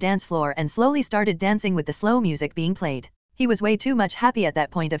went to the dance floor and slowly started dancing with the slow music being played. He was way too much happy at that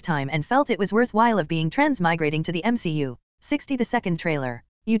point of time and felt it was worthwhile of being transmigrating to the MCU. 62nd trailer.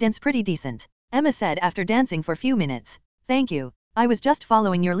 "You dance pretty decent," Emma said after dancing for few minutes. "Thank you. I was just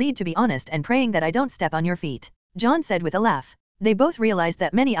following your lead, to be honest, and praying that I don't step on your feet," John said with a laugh. They both realized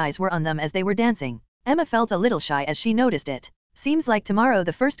that many eyes were on them as they were dancing. Emma felt a little shy as she noticed it. "Seems like tomorrow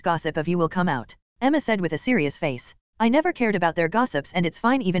the first gossip of you will come out," Emma said with a serious face. "I never cared about their gossips, and it's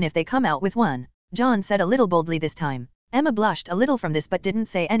fine even if they come out with one," John said a little boldly this time. Emma blushed a little from this but didn't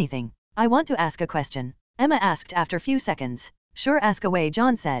say anything. "I want to ask a question," Emma asked after few seconds. "Sure, ask away,"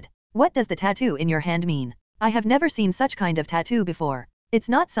 John said. "What does the tattoo in your hand mean? I have never seen such kind of tattoo before. It's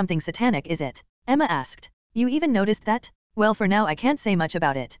not something satanic, is it?" Emma asked. "You even noticed that?" "Well, for now I can't say much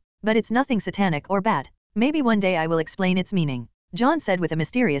about it. But it's nothing satanic or bad. Maybe one day I will explain its meaning," John said with a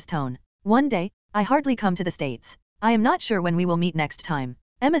mysterious tone. "One day? I hardly come to the States. I am not sure when we will meet next time,"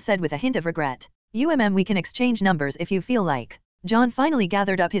 Emma said with a hint of regret. "We can exchange numbers if you feel like." John finally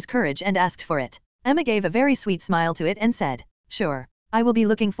gathered up his courage and asked for it. Emma gave a very sweet smile to it and said, "Sure. I will be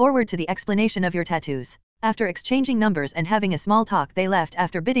looking forward to the explanation of your tattoos." After exchanging numbers and having a small talk, they left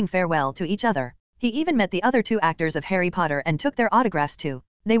after bidding farewell to each other. He even met the other two actors of Harry Potter and took their autographs too.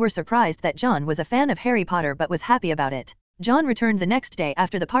 They were surprised that John was a fan of Harry Potter but was happy about it. John returned the next day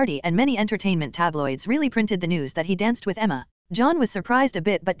after the party, and many entertainment tabloids really printed the news that he danced with Emma. John was surprised a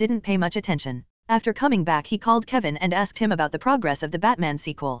bit but didn't pay much attention. After coming back, he called Kevin and asked him about the progress of the Batman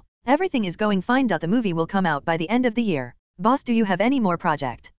sequel. "Everything is going fine. The movie will come out by the end of the year. Boss, do you have any more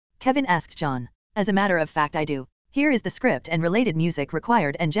project?" Kevin asked John. "As a matter of fact, I do. Here is the script and related music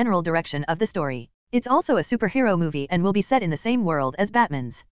required and general direction of the story. It's also a superhero movie and will be set in the same world as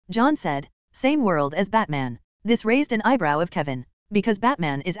Batman's," John said. "Same world as Batman?" This raised an eyebrow of Kevin. "Because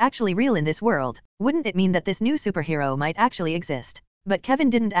Batman is actually real in this world, wouldn't it mean that this new superhero might actually exist?" But Kevin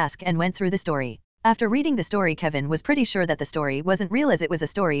didn't ask and went through the story. After reading the story, Kevin was pretty sure that the story wasn't real, as it was a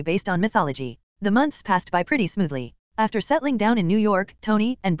story based on mythology. The months passed by pretty smoothly. After settling down in New York,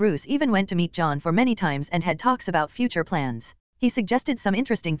 Tony and Bruce even went to meet John for many times and had talks about future plans. He suggested some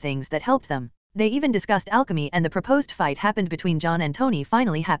interesting things that helped them. They even discussed alchemy, and the proposed fight happened between John and Tony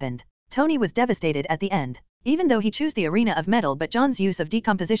finally happened. Tony was devastated at the end. Even though he chose the arena of metal, but John's use of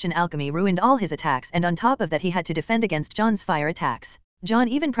decomposition alchemy ruined all his attacks, and on top of that he had to defend against John's fire attacks. John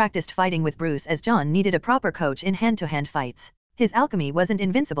even practiced fighting with Bruce as John needed a proper coach in hand-to-hand fights. His alchemy wasn't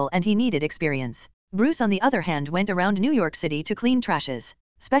invincible and he needed experience. Bruce on the other hand went around New York City to clean trashes,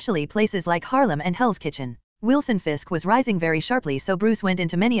 especially places like Harlem and Hell's Kitchen. Wilson Fisk was rising very sharply, so Bruce went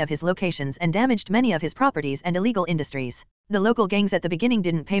into many of his locations and damaged many of his properties and illegal industries. The local gangs at the beginning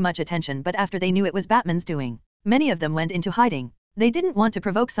didn't pay much attention, but after they knew it was Batman's doing, many of them went into hiding. They didn't want to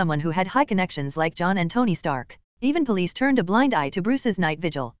provoke someone who had high connections like John and Tony Stark. Even police turned a blind eye to Bruce's night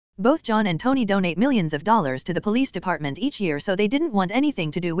vigil. Both John and Tony donate millions of dollars to the police department each year, so they didn't want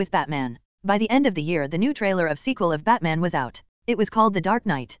anything to do with Batman. By the end of the year, the new trailer of sequel of Batman was out. It was called The Dark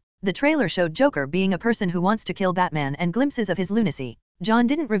Knight. The trailer showed Joker being a person who wants to kill Batman and glimpses of his lunacy. John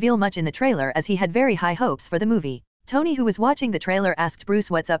didn't reveal much in the trailer as he had very high hopes for the movie. Tony, who was watching the trailer, asked Bruce,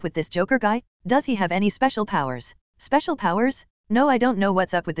 "What's up with this Joker guy? Does he have any special powers?" "Special powers? No, I don't know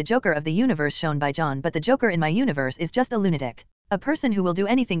what's up with the Joker of the universe shown by John, but the Joker in my universe is just a lunatic. A person who will do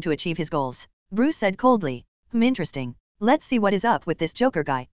anything to achieve his goals," Bruce said coldly. Interesting. Let's see what is up with this Joker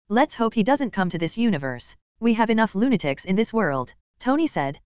guy. Let's hope he doesn't come to this universe. We have enough lunatics in this world," Tony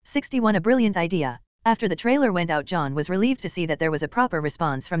said. 61 A brilliant idea. After the trailer went out, John was relieved to see that there was a proper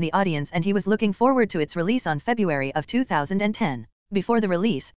response from the audience and he was looking forward to its release on February of 2010. Before the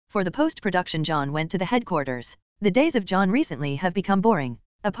release, for the post-production, John went to the headquarters. The days of John recently have become boring.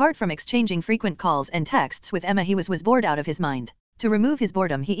 Apart from exchanging frequent calls and texts with Emma, he was bored out of his mind. To remove his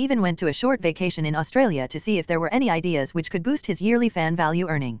boredom, he even went to a short vacation in Australia to see if there were any ideas which could boost his yearly fan value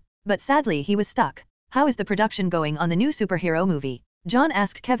earning. But sadly, he was stuck. "How is the production going on the new superhero movie?" John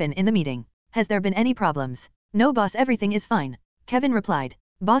asked Kevin in the meeting. "Has there been any problems?" "No boss, everything is fine," Kevin replied.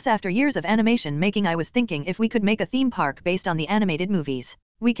 "Boss, after years of animation making, I was thinking if we could make a theme park based on the animated movies.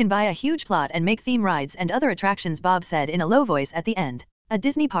 We can buy a huge plot and make theme rides and other attractions," Bob said in a low voice at the end. "A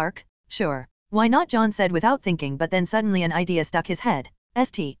Disney park? Sure. Why not?" John said without thinking, but then suddenly an idea stuck his head.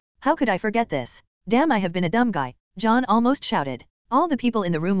 How could I forget this? Damn, I have been a dumb guy," John almost shouted. All the people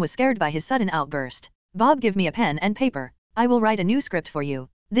in the room was scared by his sudden outburst. "Bob, give me a pen and paper. I will write a new script for you.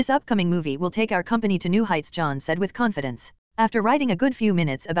 This upcoming movie will take our company to new heights," John said with confidence. After writing a good few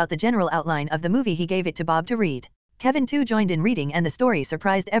minutes about the general outline of the movie, he gave it to Bob to read. Kevin too joined in reading, and the story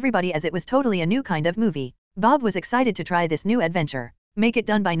surprised everybody as it was totally a new kind of movie. Bob was excited to try this new adventure. "Make it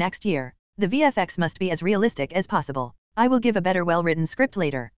done by next year. The VFX must be as realistic as possible. I will give a better, well-written script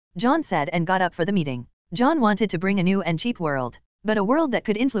later," John said and got up for the meeting. John wanted to bring a new and cheap world, but a world that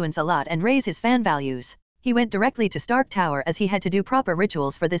could influence a lot and raise his fan values. He went directly to Stark Tower as he had to do proper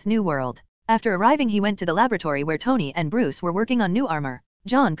rituals for this new world. After arriving, he went to the laboratory where Tony and Bruce were working on new armor.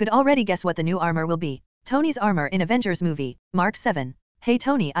 John could already guess what the new armor will be. Tony's armor in Avengers movie, Mark 7. "Hey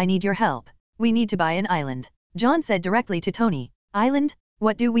Tony, I need your help. We need to buy an island," John said directly to Tony. "Island?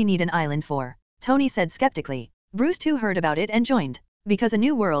 What do we need an island for?" Tony said skeptically. Bruce too heard about it and joined. "Because a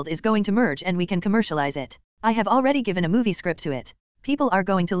new world is going to merge and we can commercialize it. I have already given a movie script to it. People are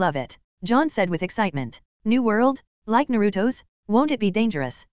going to love it," John said with excitement. "New world? Like Naruto's? Won't it be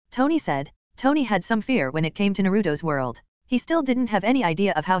dangerous?" Tony said. Tony had some fear when it came to Naruto's world. He still didn't have any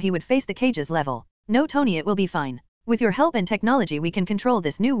idea of how he would face the cages level. "No Tony, it will be fine. With your help and technology we can control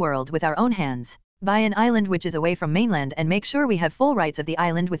this new world with our own hands. Buy an island which is away from mainland and make sure we have full rights of the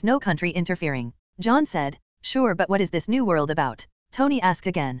island with no country interfering," John said. "Sure, but what is this new world about?" Tony asked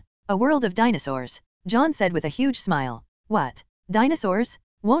again. "A world of dinosaurs," John said with a huge smile. "What? Dinosaurs?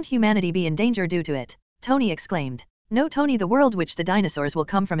 Won't humanity be in danger due to it?" Tony exclaimed. "No Tony, the world which the dinosaurs will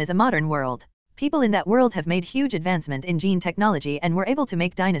come from is a modern world. People in that world have made huge advancement in gene technology and were able to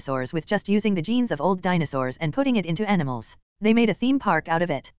make dinosaurs with just using the genes of old dinosaurs and putting it into animals. They made a theme park out of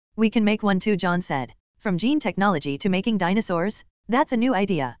it. We can make one too," John said. "From gene technology to making dinosaurs? That's a new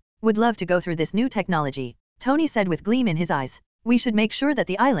idea. Would love to go through this new technology," Tony said with gleam in his eyes. "We should make sure that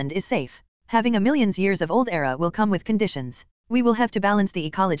the island is safe. Having a millions years of old era will come with conditions. We will have to balance the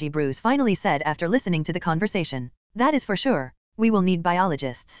ecology," Bruce finally said after listening to the conversation. "That is for sure. We will need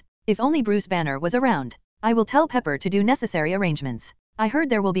biologists. If only Bruce Banner was around. I will tell Pepper to do necessary arrangements. I heard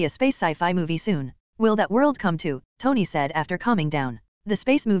there will be a space sci-fi movie soon. Will that world come too?" Tony said after calming down. "The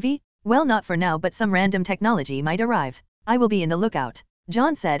space movie? Well, not for now, but some random technology might arrive. I will be in the lookout,"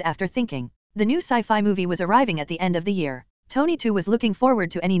 John said after thinking. The new sci-fi movie was arriving at the end of the year. Tony too was looking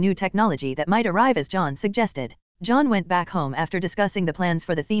forward to any new technology that might arrive as John suggested. John went back home after discussing the plans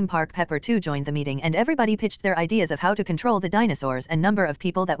for the theme park. Pepper too joined the meeting and everybody pitched their ideas of how to control the dinosaurs and number of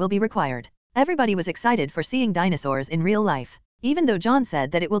people that will be required. Everybody was excited for seeing dinosaurs in real life. Even though John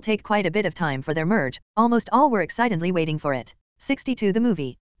said that it will take quite a bit of time for their merge, almost all were excitedly waiting for it. 62 The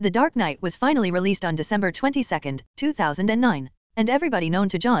movie, The Dark Knight, was finally released on December 22, 2009, and everybody known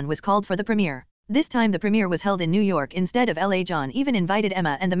to John was called for the premiere. This time the premiere was held in New York instead of LA. John even invited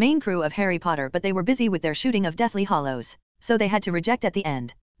Emma and the main crew of Harry Potter, but they were busy with their shooting of Deathly Hallows, so they had to reject at the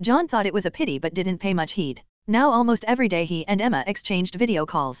end. John thought it was a pity but didn't pay much heed. Now almost every day he and Emma exchanged video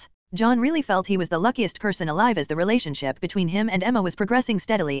calls. John really felt he was the luckiest person alive as the relationship between him and Emma was progressing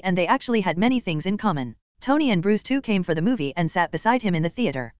steadily and they actually had many things in common. Tony and Bruce too came for the movie and sat beside him in the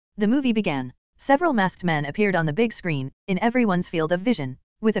theater. The movie began. Several masked men appeared on the big screen, in everyone's field of vision.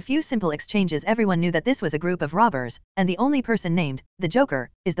 With a few simple exchanges everyone knew that this was a group of robbers, and the only person named, the Joker,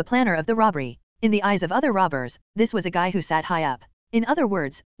 is the planner of the robbery. In the eyes of other robbers, this was a guy who sat high up. In other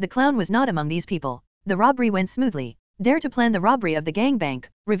words, the clown was not among these people. The robbery went smoothly. Dare to plan the robbery of the gang bank,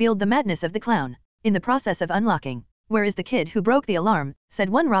 revealed the madness of the clown. In the process of unlocking, "Where is the kid who broke the alarm?"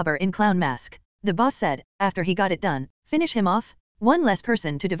 said one robber in clown mask. The boss said, after he got it done, "Finish him off? One less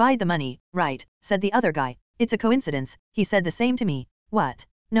person to divide the money, right?" said the other guy. "It's a coincidence, he said the same to me." "What?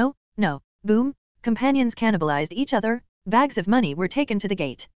 No. Boom." Companions cannibalized each other. Bags of money were taken to the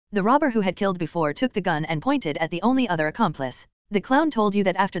gate. The robber who had killed before took the gun and pointed at the only other accomplice. "The clown told you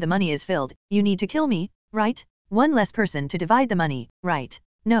that after the money is filled, you need to kill me, right? One less person to divide the money, right?"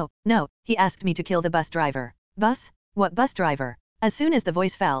 No, he asked me to kill the bus driver." "Bus? What bus driver?" As soon as the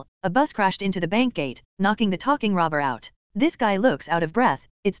voice fell, a bus crashed into the bank gate, knocking the talking robber out. "This guy looks out of breath,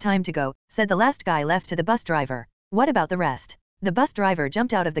 it's time to go," said the last guy left to the bus driver. "What about the rest?" The bus driver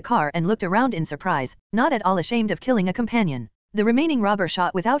jumped out of the car and looked around in surprise, not at all ashamed of killing a companion. The remaining robber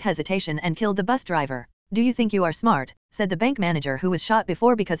shot without hesitation and killed the bus driver. "Do you think you are smart?" said the bank manager who was shot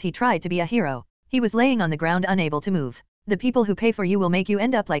before because he tried to be a hero. He was laying on the ground unable to move. "The people who pay for you will make you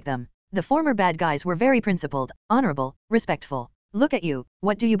end up like them." The former bad guys were very principled, honorable, respectful. "Look at you,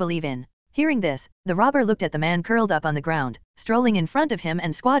 what do you believe in?" Hearing this, the robber looked at the man curled up on the ground, strolling in front of him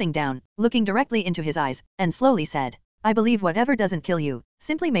and squatting down, looking directly into his eyes, and slowly said, "I believe whatever doesn't kill you,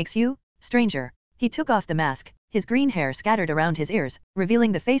 simply makes you stranger." He took off the mask, his green hair scattered around his ears,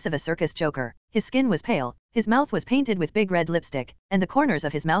 revealing the face of a circus joker. His skin was pale, his mouth was painted with big red lipstick, and the corners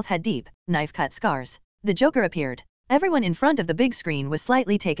of his mouth had deep, knife-cut scars. The Joker appeared. Everyone in front of the big screen was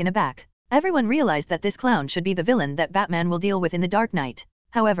slightly taken aback. Everyone realized that this clown should be the villain that Batman will deal with in The Dark Knight.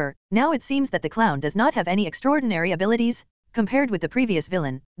 However, now it seems that the clown does not have any extraordinary abilities. Compared with the previous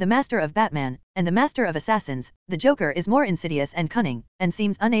villain, the Master of Batman, and the Master of Assassins, the Joker is more insidious and cunning, and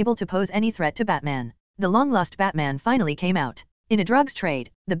seems unable to pose any threat to Batman. The long-lost Batman finally came out. In a drugs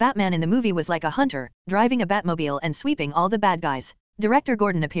trade, the Batman in the movie was like a hunter, driving a Batmobile and sweeping all the bad guys. Director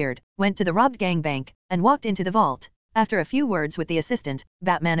Gordon appeared, went to the robbed gang bank, and walked into the vault. After a few words with the assistant,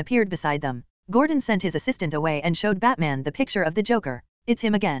 Batman appeared beside them. Gordon sent his assistant away and showed Batman the picture of the Joker. "It's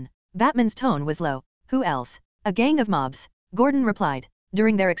him again." Batman's tone was low. "Who else?" "A gang of mobs," Gordon replied.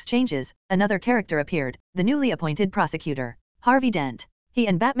 During their exchanges, another character appeared, the newly appointed prosecutor, Harvey Dent. He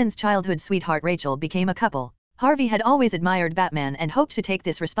and Batman's childhood sweetheart Rachel became a couple. Harvey had always admired Batman and hoped to take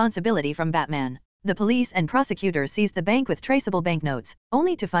this responsibility from Batman. The police and prosecutors seized the bank with traceable banknotes,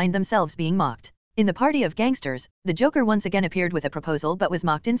 only to find themselves being mocked. In the party of gangsters, the Joker once again appeared with a proposal but was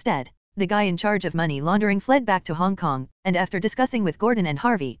mocked instead. The guy in charge of money laundering fled back to Hong Kong, and after discussing with Gordon and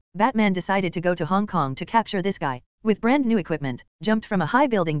Harvey, Batman decided to go to Hong Kong to capture this guy. With brand new equipment, jumped from a high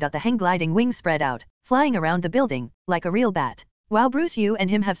building. The hang-gliding wings spread out, flying around the building, like a real bat. "Wow, Bruce, you and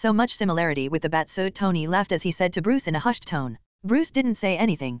him have so much similarity with the bat suit," Tony laughed as he said to Bruce in a hushed tone. Bruce didn't say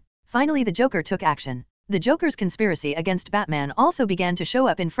anything. Finally the Joker took action. The Joker's conspiracy against Batman also began to show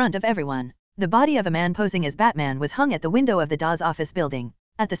up in front of everyone. The body of a man posing as Batman was hung at the window of the Dawes office building.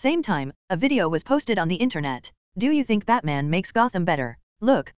 At the same time, a video was posted on the internet. "Do you think Batman makes Gotham better?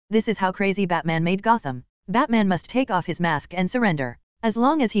 Look, this is how crazy Batman made Gotham. Batman must take off his mask and surrender. As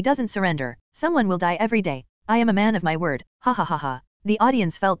long as he doesn't surrender, someone will die every day. I am a man of my word, ha ha ha ha." The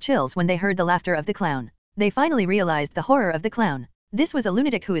audience felt chills when they heard the laughter of the clown. They finally realized the horror of the clown. This was a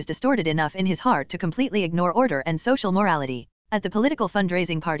lunatic who is distorted enough in his heart to completely ignore order and social morality. At the political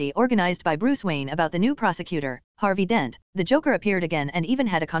fundraising party organized by Bruce Wayne about the new prosecutor, Harvey Dent, the Joker appeared again and even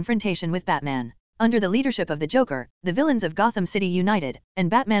had a confrontation with Batman. Under the leadership of the Joker, the villains of Gotham City united, and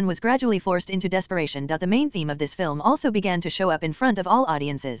Batman was gradually forced into desperation. The main theme of this film also began to show up in front of all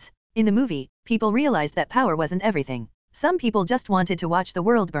audiences. In the movie, people realized that power wasn't everything. Some people just wanted to watch the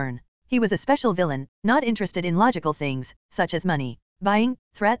world burn. He was a special villain, not interested in logical things, such as money. Buying,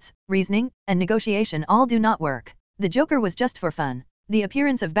 threats, reasoning, and negotiation all do not work. The Joker was just for fun. The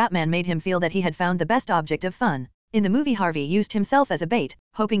appearance of Batman made him feel that he had found the best object of fun. In the movie, Harvey used himself as a bait,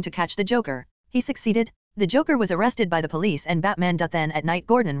 hoping to catch the Joker. He succeeded. The Joker was arrested by the police and Batman. Then at night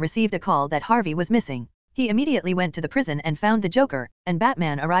Gordon received a call that Harvey was missing. He immediately went to the prison and found the Joker, and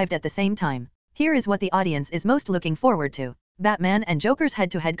Batman arrived at the same time. Here is what the audience is most looking forward to: Batman and Joker's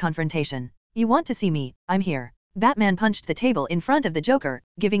head-to-head confrontation. You want to see me? I'm here. Batman punched the table in front of the Joker,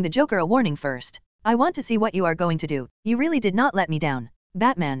 giving the Joker a warning first. I want to see what you are going to do. You really did not let me down.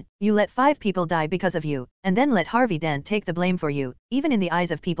 Batman, you let 5 people die because of you, and then let Harvey Dent take the blame for you, even in the eyes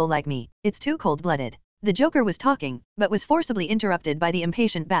of people like me. It's too cold-blooded. The Joker was talking, but was forcibly interrupted by the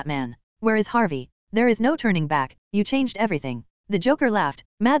impatient Batman. Where is Harvey? There is no turning back. You changed everything. The Joker laughed,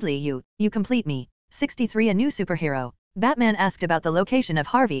 madly. You complete me. 63 A new superhero. Batman asked about the location of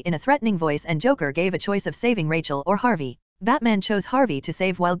Harvey in a threatening voice and Joker gave a choice of saving Rachel or Harvey. Batman chose Harvey to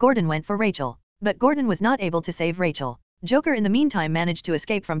save while Gordon went for Rachel. But Gordon was not able to save Rachel. Joker in the meantime managed to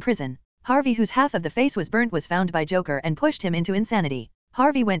escape from prison. Harvey, whose half of the face was burnt, was found by Joker and pushed him into insanity.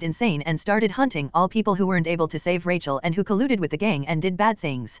 Harvey went insane and started hunting all people who weren't able to save Rachel and who colluded with the gang and did bad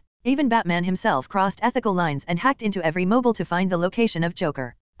things. Even Batman himself crossed ethical lines and hacked into every mobile to find the location of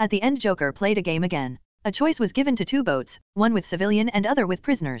Joker. At the end, Joker played a game again. A choice was given to 2 boats, one with civilian and other with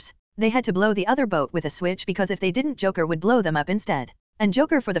prisoners. They had to blow the other boat with a switch because if they didn't, Joker would blow them up instead. And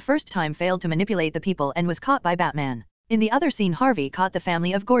Joker for the first time failed to manipulate the people and was caught by Batman. In the other scene, Harvey caught the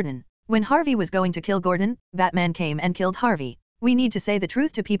family of Gordon. When Harvey was going to kill Gordon, Batman came and killed Harvey. We need to say the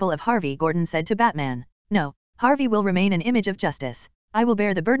truth to people of Harvey, Gordon said to Batman. No, Harvey will remain an image of justice. I will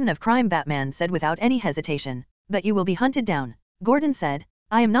bear the burden of crime, Batman said without any hesitation. But you will be hunted down. Gordon said,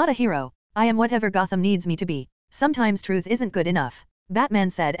 I am not a hero. I am whatever Gotham needs me to be. Sometimes truth isn't good enough. Batman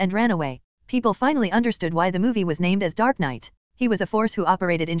said and ran away. People finally understood why the movie was named as Dark Knight. He was a force who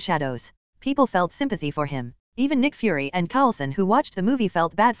operated in shadows. People felt sympathy for him. Even Nick Fury and Carlson, who watched the movie,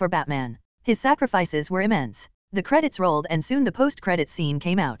 felt bad for Batman. His sacrifices were immense. The credits rolled and soon the post-credits scene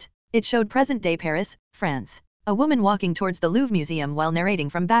came out. It showed present-day Paris, France. A woman walking towards the Louvre Museum while narrating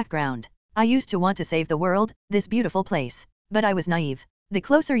from background. I used to want to save the world, this beautiful place. But I was naive. The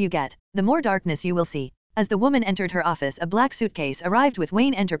closer you get, the more darkness you will see. As the woman entered her office, a black suitcase arrived with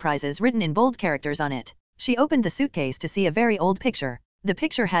Wayne Enterprises written in bold characters on it. She opened the suitcase to see a very old picture. The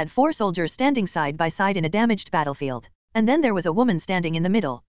picture had 4 soldiers standing side by side in a damaged battlefield. And then there was a woman standing in the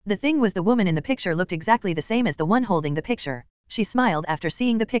middle. The thing was, the woman in the picture looked exactly the same as the one holding the picture. She smiled after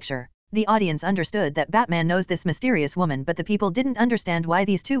seeing the picture. The audience understood that Batman knows this mysterious woman, but the people didn't understand why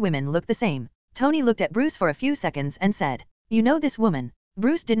these 2 women looked the same. Tony looked at Bruce for a few seconds and said, You know this woman?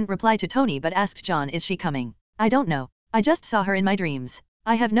 Bruce didn't reply to Tony but asked John, Is she coming? I don't know. I just saw her in my dreams.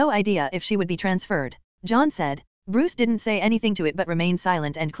 I have no idea if she would be transferred. John said. Bruce didn't say anything to it but remained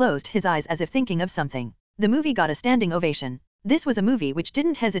silent and closed his eyes as if thinking of something. The movie got a standing ovation. This was a movie which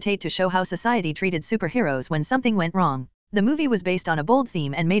didn't hesitate to show how society treated superheroes when something went wrong. The movie was based on a bold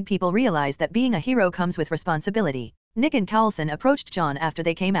theme and made people realize that being a hero comes with responsibility. Nick and Carlson approached John after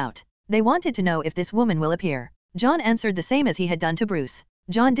they came out. They wanted to know if this woman will appear. John answered the same as he had done to Bruce.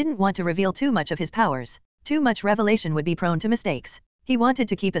 John didn't want to reveal too much of his powers. Too much revelation would be prone to mistakes. He wanted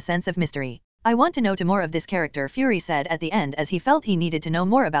to keep a sense of mystery. I want to know more of this character, Fury said at the end as he felt he needed to know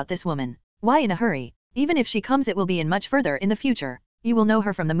more about this woman. Why in a hurry? Even if she comes, it will be in much further in the future. You will know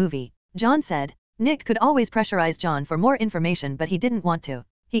her from the movie. John said. Nick could always pressurize John for more information, but he didn't want to.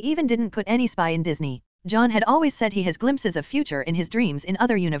 He even didn't put any spy in Disney. John had always said he has glimpses of future in his dreams in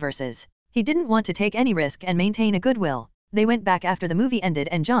other universes. He didn't want to take any risk and maintain a goodwill. They went back after the movie ended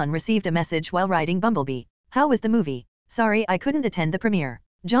and John received a message while riding Bumblebee. How was the movie? Sorry, I couldn't attend the premiere.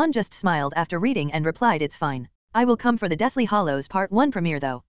 John just smiled after reading and replied, It's fine. I will come for the Deathly Hallows Part 1 premiere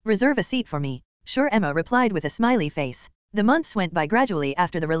though. Reserve a seat for me. Sure, Emma replied with a smiley face. The months went by gradually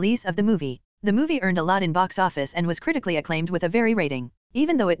after the release of the movie. The movie earned a lot in box office and was critically acclaimed with a very rating.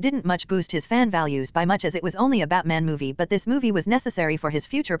 Even though it didn't much boost his fan values by much as it was only a Batman movie, but this movie was necessary for his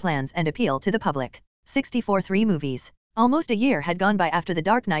future plans and appeal to the public. 64 3 movies. Almost a year had gone by after the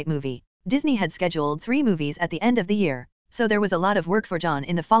Dark Knight movie. Disney had scheduled 3 movies at the end of the year. So there was a lot of work for John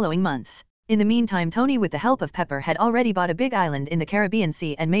in the following months. In the meantime, Tony, with the help of Pepper, had already bought a big island in the Caribbean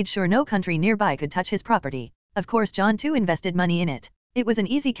Sea and made sure no country nearby could touch his property. Of course, John too invested money in it. It was an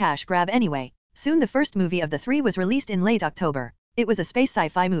easy cash grab anyway. Soon the first movie of the 3 was released in late October. It was a space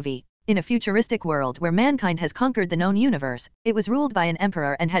sci-fi movie. In a futuristic world where mankind has conquered the known universe, it was ruled by an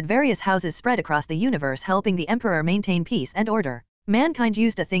emperor and had various houses spread across the universe helping the emperor maintain peace and order. Mankind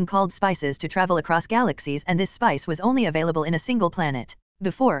used a thing called spices to travel across galaxies, and this spice was only available in a single planet.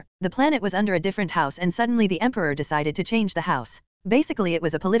 Before, the planet was under a different house and suddenly the emperor decided to change the house. Basically it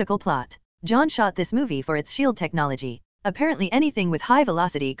was a political plot. John shot this movie for its shield technology. Apparently anything with high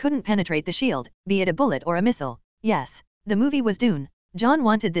velocity couldn't penetrate the shield, be it a bullet or a missile. Yes, the movie was Dune. John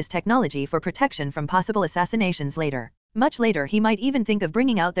wanted this technology for protection from possible assassinations later. Much later he might even think of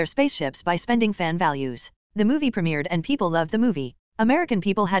bringing out their spaceships by spending fan values. The movie premiered and people loved the movie. American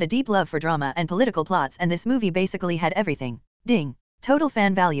people had a deep love for drama and political plots, and this movie basically had everything. Ding. Total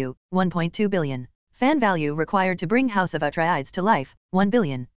fan value, 1.2 billion. Fan value required to bring House of Atreides to life, 1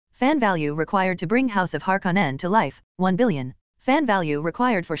 billion. Fan value required to bring House of Harkonnen to life, 1 billion. Fan value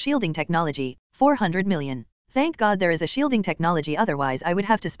required for shielding technology, 400 million. Thank God there is a shielding technology, otherwise I would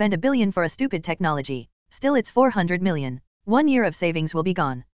have to spend $1 billion for a stupid technology. Still it's 400 million. 1 year of savings will be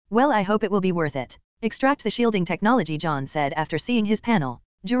gone. Well, I hope it will be worth it. Extract the shielding technology, John said after seeing his panel.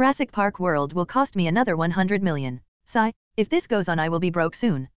 Jurassic Park World will cost me another 100 million. Sigh, if this goes on I will be broke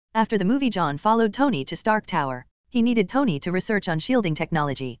soon. After the movie, John followed Tony to Stark Tower. He needed Tony to research on shielding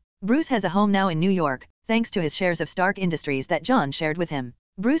technology. Bruce has a home now in New York, thanks to his shares of Stark Industries that John shared with him.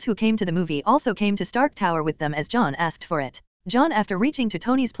 Bruce, who came to the movie, also came to Stark Tower with them as John asked for it. John, after reaching to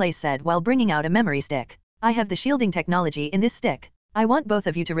Tony's place, said while bringing out a memory stick, "I have the shielding technology in this stick. I want both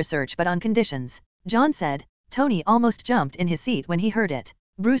of you to research, but on conditions." John said. Tony almost jumped in his seat when he heard it.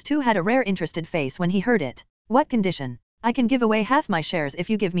 Bruce too had a rare interested face when he heard it. "What condition?" "I can give away half my shares if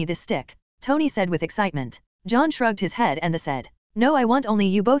you give me this stick," Tony said with excitement. John shrugged his head and said, "No, I want only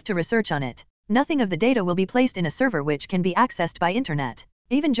you both to research on it. Nothing of the data will be placed in a server which can be accessed by internet.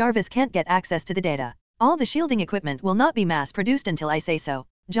 Even Jarvis can't get access to the data. All the shielding equipment will not be mass-produced until I say so."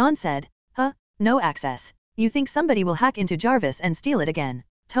 John said. "Huh? No access? You think somebody will hack into Jarvis and steal it again?"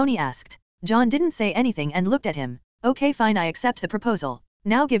 Tony asked. John didn't say anything and looked at him. "Okay, fine, I accept the proposal.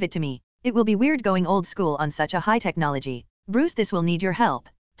 Now give it to me. It will be weird going old school on such a high technology. Bruce, this will need your help,"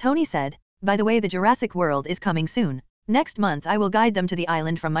 Tony said. "By the way, the Jurassic World is coming soon. Next month I will guide them to the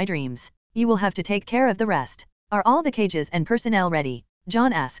island from my dreams. You will have to take care of the rest." "Are all the cages and personnel ready?"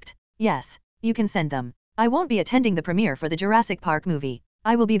 John asked. "Yes, you can send them. I won't be attending the premiere for the Jurassic Park movie.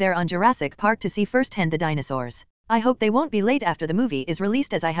 I will be there on Jurassic Park to see firsthand the dinosaurs. I hope they won't be late after the movie is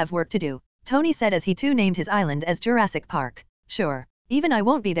released, as I have work to do," Tony said as he too named his island as Jurassic Park. "Sure. Even I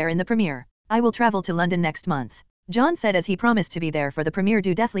won't be there in the premiere. I will travel to London next month," John said as he promised to be there for the premiere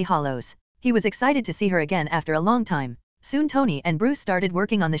to Deathly Hallows. He was excited to see her again after a long time. Soon Tony and Bruce started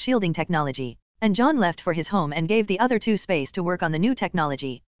working on the shielding technology, and John left for his home and gave the other two space to work on the new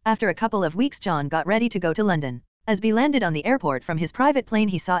technology. After a couple of weeks, John got ready to go to London. As he landed on the airport from his private plane,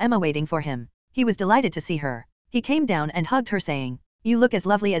 he saw Emma waiting for him. He was delighted to see her. He came down and hugged her, saying, "You look as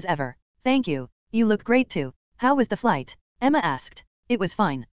lovely as ever." "Thank you. You look great too." "How was the flight?" Emma asked. "It was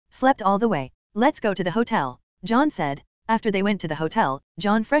fine. Slept all the way." "Let's go to the hotel," John said. After they went to the hotel,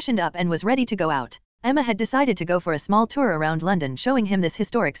 John freshened up and was ready to go out. Emma had decided to go for a small tour around London, showing him this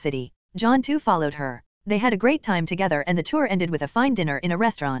historic city. John too followed her. They had a great time together and the tour ended with a fine dinner in a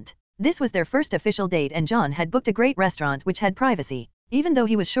restaurant. This was their first official date and John had booked a great restaurant which had privacy. Even though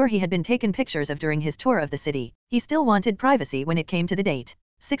he was sure he had been taken pictures of during his tour of the city, he still wanted privacy when it came to the date.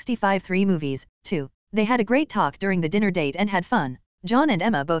 65 movies, too. They had a great talk during the dinner date and had fun. John and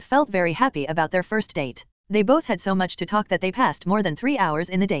Emma both felt very happy about their first date. They both had so much to talk that they passed more than 3 hours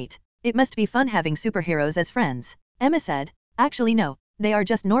in the date. "It must be fun having superheroes as friends," Emma said. "Actually no, they are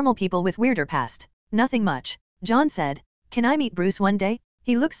just normal people with weirder past. Nothing much," John said. "Can I meet Bruce one day?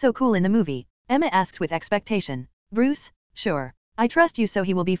 He looks so cool in the movie," Emma asked with expectation. "Bruce? Sure. I trust you, so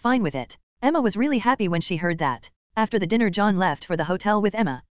he will be fine with it." Emma was really happy when she heard that. After the dinner, John left for the hotel with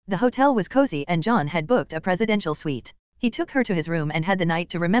Emma. The hotel was cozy and John had booked a presidential suite. He took her to his room and had the night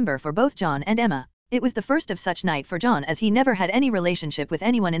to remember for both John and Emma. It was the first of such night for John, as he never had any relationship with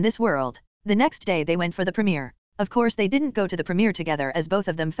anyone in this world. The next day they went for the premiere. Of course they didn't go to the premiere together, as both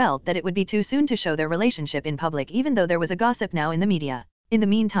of them felt that it would be too soon to show their relationship in public, even though there was a gossip now in the media. In the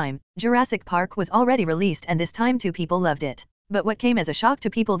meantime, Jurassic Park was already released and this time too people loved it. But what came as a shock to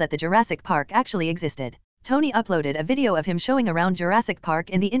people that the Jurassic Park actually existed. Tony uploaded a video of him showing around Jurassic Park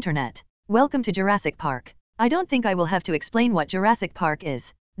in the internet. "Welcome to Jurassic Park. I don't think I will have to explain what Jurassic Park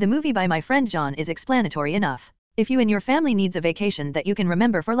is. The movie by my friend John is explanatory enough. If you and your family needs a vacation that you can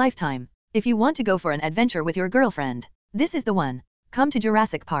remember for lifetime, if you want to go for an adventure with your girlfriend, this is the one. Come to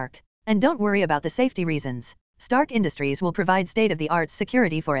Jurassic Park. And don't worry about the safety reasons. Stark Industries will provide state-of-the-art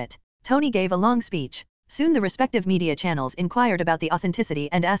security for it." Tony gave a long speech. Soon the respective media channels inquired about the authenticity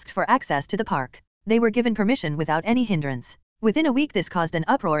and asked for access to the park. They were given permission without any hindrance. Within a week this caused an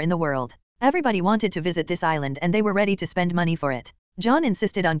uproar in the world. Everybody wanted to visit this island and they were ready to spend money for it. John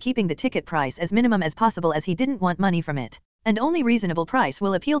insisted on keeping the ticket price as minimum as possible, as he didn't want money from it. And only reasonable price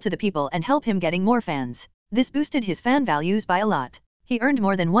will appeal to the people and help him getting more fans. This boosted his fan values by a lot. He earned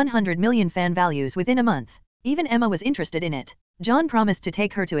more than 100 million fan values within a month. Even Emma was interested in it. John promised to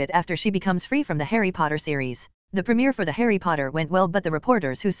take her to it after she becomes free from the Harry Potter series. The premiere for the Harry Potter went well, but the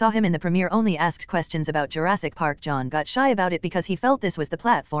reporters who saw him in the premiere only asked questions about Jurassic Park. John got shy about it because he felt this was the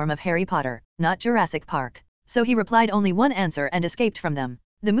platform of Harry Potter, not Jurassic Park. So he replied only one answer and escaped from them.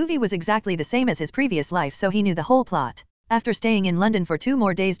 The movie was exactly the same as his previous life, so he knew the whole plot. After staying in London for 2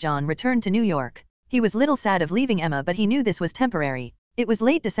 more days, John returned to New York. He was little sad of leaving Emma, but he knew this was temporary. It was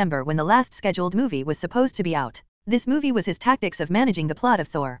late December when the last scheduled movie was supposed to be out. This movie was his tactics of managing the plot of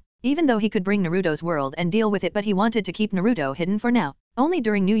Thor. Even though he could bring Naruto's world and deal with it, but he wanted to keep Naruto hidden for now. Only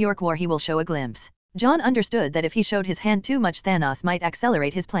during New York War he will show a glimpse. John understood that if he showed his hand too much, Thanos might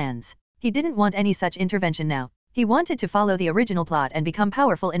accelerate his plans. He didn't want any such intervention now. He wanted to follow the original plot and become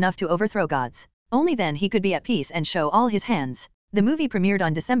powerful enough to overthrow gods. Only then he could be at peace and show all his hands. The movie premiered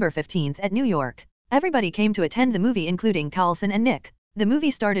on December 15th at New York. Everybody came to attend the movie, including Coulson and Nick. The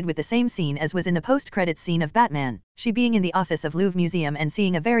movie started with the same scene as was in the post-credits scene of Batman, she being in the office of Louvre Museum and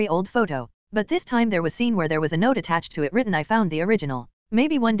seeing a very old photo. But this time there was scene where there was a note attached to it written, "I found the original.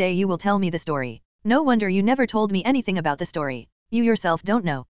 Maybe one day you will tell me the story. No wonder you never told me anything about the story. You yourself don't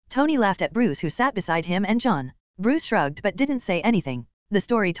know." Tony laughed at Bruce, who sat beside him and John. Bruce shrugged but didn't say anything. The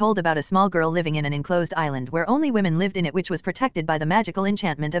story told about a small girl living in an enclosed island where only women lived in it, which was protected by the magical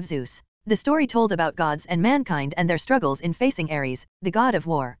enchantment of Zeus. The story told about gods and mankind and their struggles in facing Ares, the god of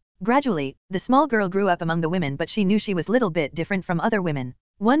war. Gradually, the small girl grew up among the women, but she knew she was little bit different from other women.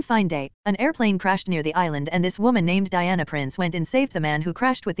 One fine day, an airplane crashed near the island and this woman named Diana Prince went and saved the man who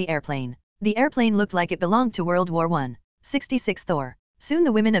crashed with the airplane. The airplane looked like it belonged to World War I. 66 Thor. Soon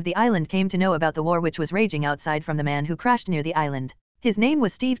the women of the island came to know about the war which was raging outside from the man who crashed near the island. His name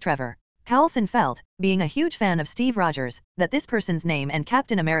was Steve Trevor. Coulson felt, being a huge fan of Steve Rogers, that this person's name and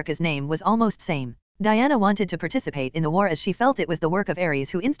Captain America's name was almost same. Diana wanted to participate in the war as she felt it was the work of Ares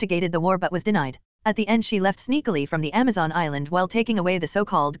who instigated the war but was denied. At the end she left sneakily from the Amazon island while taking away the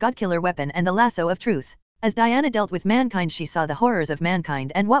so-called godkiller weapon and the lasso of truth. As Diana dealt with mankind, she saw the horrors of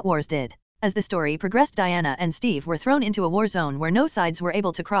mankind and what wars did. As the story progressed, Diana and Steve were thrown into a war zone where no sides were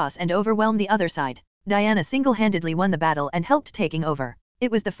able to cross and overwhelm the other side. Diana single-handedly won the battle and helped taking over.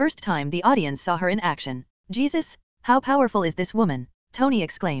 It was the first time the audience saw her in action. "Jesus, how powerful is this woman?" Tony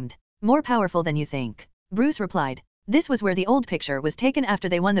exclaimed. "More powerful than you think," Bruce replied. This was where the old picture was taken after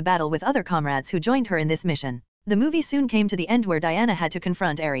they won the battle with other comrades who joined her in this mission. The movie soon came to the end where Diana had to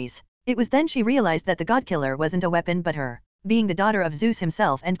confront Ares. It was then she realized that the godkiller wasn't a weapon but her, being the daughter of Zeus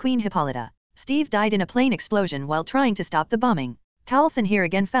himself and Queen Hippolyta. Steve died in a plane explosion while trying to stop the bombing. Coulson here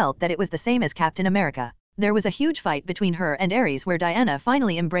again felt that it was the same as Captain America. There was a huge fight between her and Ares where Diana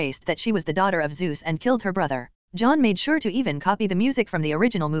finally embraced that she was the daughter of Zeus and killed her brother. John made sure to even copy the music from the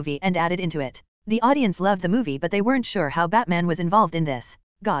original movie and added into it. The audience loved the movie but they weren't sure how Batman was involved in this.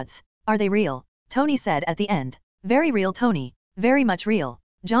 "Gods, are they real?" Tony said at the end. "Very real, Tony. Very much real."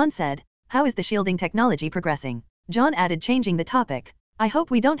 John said. "How is the shielding technology progressing?" John added, changing the topic. "I hope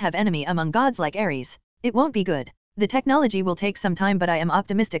we don't have enemy among gods like Ares. It won't be good. The technology will take some time but I am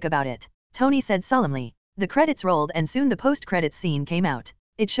optimistic about it," Tony said solemnly. The credits rolled and soon the post-credits scene came out.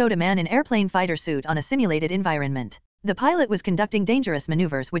 It showed a man in airplane fighter suit on a simulated environment. The pilot was conducting dangerous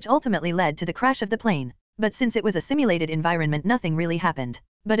maneuvers which ultimately led to the crash of the plane. But since it was a simulated environment, nothing really happened.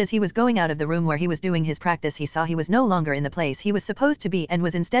 But as he was going out of the room where he was doing his practice, he saw he was no longer in the place he was supposed to be and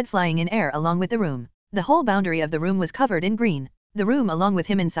was instead flying in air along with the room. The whole boundary of the room was covered in green. The room along with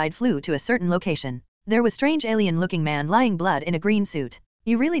him inside flew to a certain location. There was strange alien-looking man lying blood in a green suit.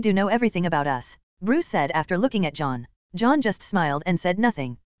 "You really do know everything about us," Bruce said after looking at John. John just smiled and said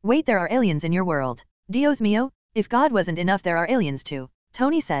nothing. "Wait, there are aliens in your world. Dios mío, if God wasn't enough there are aliens too,"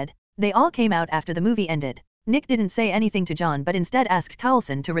 Tony said. They all came out after the movie ended. Nick didn't say anything to John but instead asked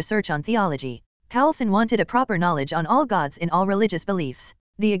Coulson to research on theology. Coulson wanted a proper knowledge on all gods in all religious beliefs.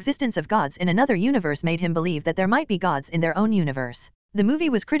 The existence of gods in another universe made him believe that there might be gods in their own universe. The movie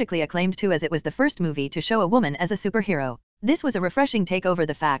was critically acclaimed too, as it was the first movie to show a woman as a superhero. This was a refreshing take over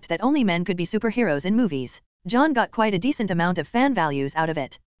the fact that only men could be superheroes in movies. John got quite a decent amount of fan values out of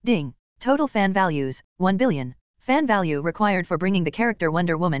it. Ding. Total fan values, 1 billion. Fan value required for bringing the character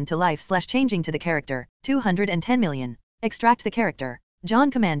Wonder Woman to life / changing to the character, 210 million. Extract the character.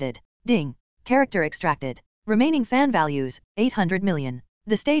 John commanded. Ding. Character extracted. Remaining fan values, 800 million.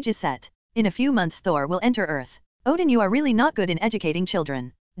 The stage is set. In a few months Thor will enter Earth. "Odin, you are really not good in educating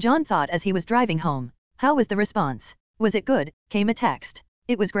children," John thought as he was driving home. "How was the response?" "Was it good?" came a text.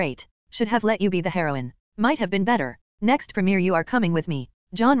 "It was great. Should have let you be the heroine. Might have been better. Next premiere you are coming with me,"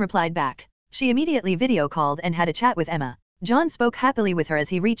 John replied back. She immediately video called and had a chat with Emma. John spoke happily with her as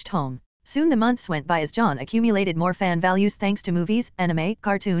he reached home. Soon the months went by as John accumulated more fan values thanks to movies, anime,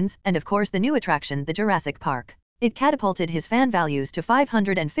 cartoons, and of course the new attraction, the Jurassic Park. It catapulted his fan values to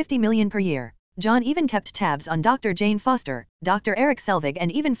 550 million per year. John even kept tabs on Dr. Jane Foster, Dr. Eric Selvig,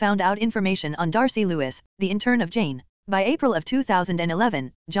 and even found out information on Darcy Lewis, the intern of Jane. By April of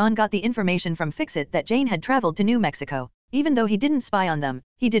 2011, John got the information from Fixit that Jane had traveled to New Mexico. Even though he didn't spy on them,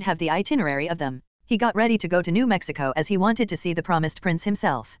 he did have the itinerary of them. He got ready to go to New Mexico as he wanted to see the promised prince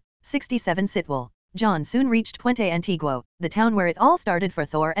himself. 67 Sitwell. John soon reached Puente Antiguo, the town where it all started for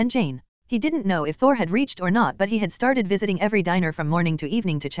Thor and Jane. He didn't know if Thor had reached or not, but he had started visiting every diner from morning to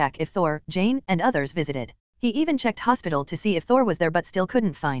evening to check if Thor, Jane, and others visited. He even checked hospital to see if Thor was there but still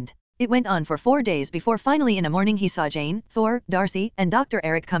couldn't find. It went on for 4 days before finally in a morning he saw Jane, Thor, Darcy, and Dr.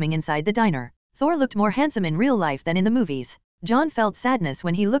 Eric coming inside the diner. Thor looked more handsome in real life than in the movies. John felt sadness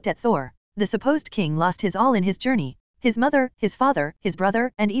when he looked at Thor. The supposed king lost his all in his journey. His mother, his father, his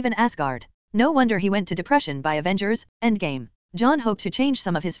brother, and even Asgard. No wonder he went to depression by Avengers Endgame. John hoped to change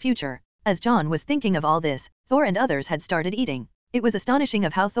some of his future. As John was thinking of all this, Thor and others had started eating. It was astonishing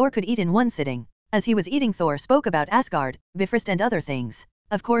of how Thor could eat in one sitting. As he was eating, Thor spoke about Asgard, Bifrost, and other things.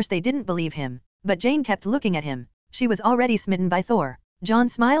 Of course they didn't believe him, but Jane kept looking at him. She was already smitten by Thor. John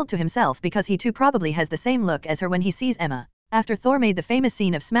smiled to himself because he too probably has the same look as her when he sees Emma. After Thor made the famous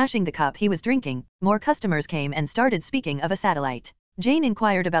scene of smashing the cup he was drinking, more customers came and started speaking of a satellite. Jane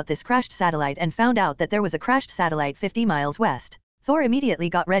inquired about this crashed satellite and found out that there was a crashed satellite 50 miles west. Thor immediately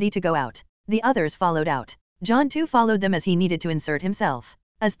got ready to go out. The others followed out. John too followed them as he needed to insert himself.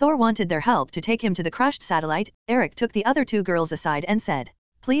 As Thor wanted their help to take him to the crashed satellite, Eric took the other 2 girls aside and said,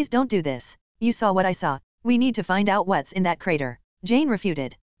 "Please don't do this. You saw what I saw. We need to find out what's in that crater." Jane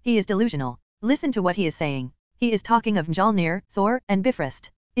refuted. "He is delusional. Listen to what he is saying. He is talking of Mjolnir, Thor, and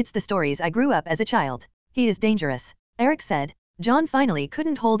Bifrost. It's the stories I grew up as a child. He is dangerous," Eric said. John finally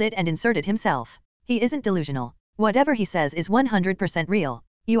couldn't hold it and inserted himself. "He isn't delusional. Whatever he says is 100% real.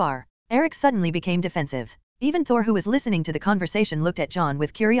 You are." Eric suddenly became defensive. Even Thor, who was listening to the conversation, looked at John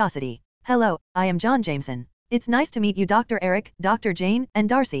with curiosity. "Hello, I am John Jameson. It's nice to meet you, Dr. Eric, Dr. Jane, and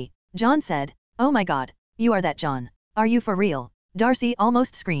Darcy," John said. "Oh my god, you are that John. Are you for real?" Darcy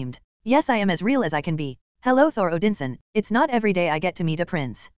almost screamed. "Yes, I am as real as I can be. Hello, Thor Odinson. It's not every day I get to meet a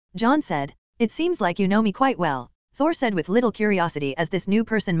prince," John said. "It seems like you know me quite well," Thor said with little curiosity, as this new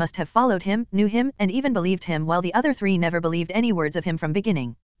person must have followed him, knew him, and even believed him, while the other 3 never believed any words of him from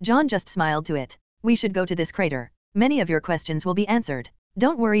beginning. John just smiled to it. "We should go to this crater. Many of your questions will be answered.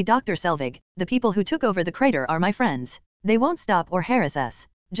 Don't worry, Dr. Selvig, the people who took over the crater are my friends. They won't stop or harass us,"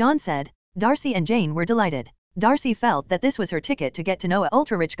 John said. Darcy and Jane were delighted. Darcy felt that this was her ticket to get to know a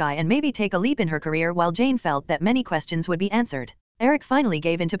ultra-rich guy and maybe take a leap in her career, while Jane felt that many questions would be answered. Eric finally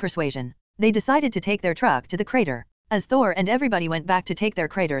gave in to persuasion. They decided to take their truck to the crater. As Thor and everybody went back to take their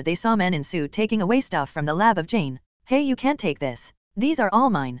crater, they saw men in suit taking away stuff from the lab of Jane. "Hey, you can't take this. These are all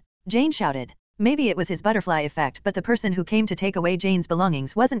mine," Jane shouted. Maybe it was his butterfly effect, but the person who came to take away Jane's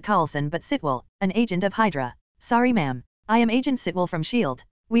belongings wasn't Carlson but Sitwell, an agent of Hydra. "Sorry ma'am. I am Agent Sitwell from S.H.I.E.L.D.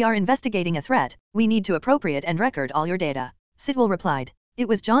 We are investigating a threat. We need to appropriate and record all your data," Sitwell replied. It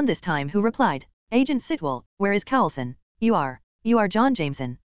was John this time who replied. "Agent Sitwell, where is Carlson?" You are John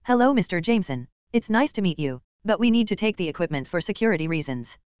Jameson. "Hello, Mr. Jameson. It's nice to meet you. But we need to take the equipment for security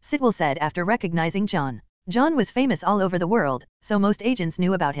reasons," Sitwell said after recognizing John. John was famous all over the world, so most agents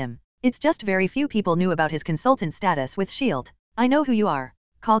knew about him. It's just very few people knew about his consultant status with S.H.I.E.L.D. "I know who you are.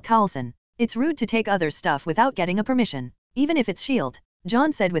 Call Carlson. It's rude to take others' stuff without getting a permission, even if it's S.H.I.E.L.D.,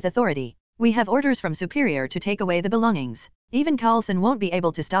 John said with authority. "We have orders from Superior to take away the belongings. Even Carlson won't be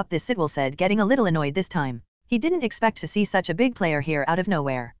able to stop this," Sitwell said, getting a little annoyed this time. He didn't expect to see such a big player here out of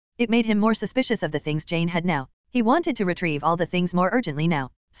nowhere. It made him more suspicious of the things Jane had now. He wanted to retrieve all the things more urgently now.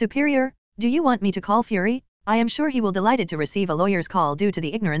 "Superior, do you want me to call Fury? I am sure he will delighted to receive a lawyer's call due to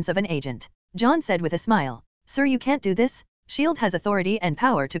the ignorance of an agent," John said with a smile. "Sir, you can't do this. S.H.I.E.L.D. has authority and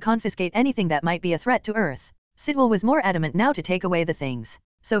power to confiscate anything that might be a threat to Earth." Sitwell was more adamant now to take away the things.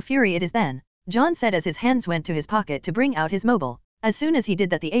 "So Fury it is then," John said as his hands went to his pocket to bring out his mobile. As soon as he did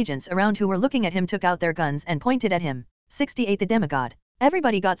that, the agents around who were looking at him took out their guns and pointed at him. 68 The demigod.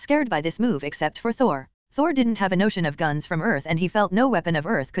 Everybody got scared by this move except for Thor. Thor didn't have a notion of guns from Earth and he felt no weapon of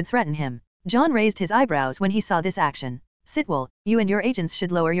Earth could threaten him. John raised his eyebrows when he saw this action. "Sitwell, you and your agents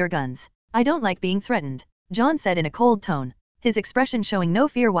should lower your guns. I don't like being threatened," John said in a cold tone, his expression showing no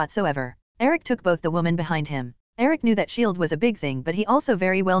fear whatsoever. Eric took both the woman behind him. Eric knew that S.H.I.E.L.D. was a big thing, but he also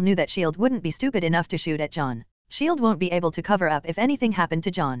very well knew that S.H.I.E.L.D. wouldn't be stupid enough to shoot at John. S.H.I.E.L.D. won't be able to cover up if anything happened to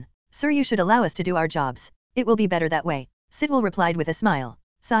John. "Sir, you should allow us to do our jobs. It will be better that way," Sitwell replied with a smile.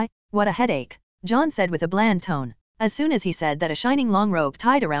 "Sigh, what a headache," John said with a bland tone. As soon as he said that, a shining long rope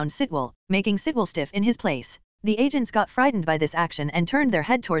tied around Sitwell, making Sitwell stiff in his place. The agents got frightened by this action and turned their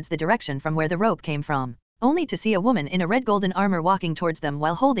head towards the direction from where the rope came from, only to see a woman in a red golden armor walking towards them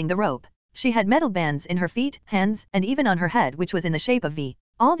while holding the rope. She had metal bands in her feet, hands, and even on her head, which was in the shape of V.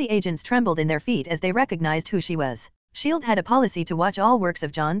 All the agents trembled in their feet as they recognized who she was. S.H.I.E.L.D. had a policy to watch all works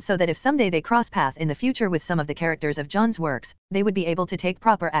of John so that if someday they cross path in the future with some of the characters of John's works, they would be able to take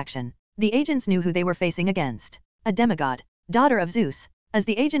proper action. The agents knew who they were facing against. A demigod, daughter of Zeus. As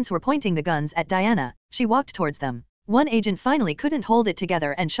the agents were pointing the guns at Diana, she walked towards them. One agent finally couldn't hold it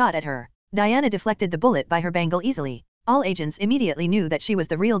together and shot at her. Diana deflected the bullet by her bangle easily. All agents immediately knew that she was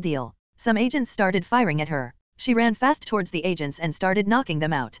the real deal. Some agents started firing at her. She ran fast towards the agents and started knocking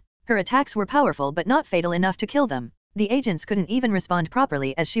them out. Her attacks were powerful but not fatal enough to kill them. The agents couldn't even respond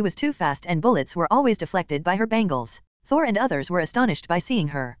properly as she was too fast and bullets were always deflected by her bangles. Thor and others were astonished by seeing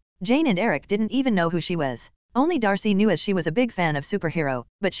her. Jane and Eric didn't even know who she was. Only Darcy knew as she was a big fan of superhero,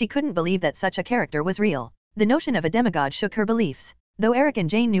 but she couldn't believe that such a character was real. The notion of a demigod shook her beliefs. Though Eric and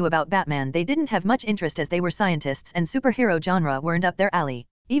Jane knew about Batman, they didn't have much interest as they were scientists and superhero genre weren't up their alley.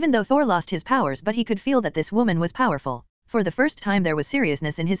 Even though Thor lost his powers, but he could feel that this woman was powerful. For the first time there was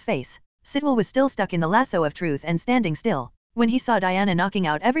seriousness in his face. Sitwell was still stuck in the lasso of truth and standing still. When he saw Diana knocking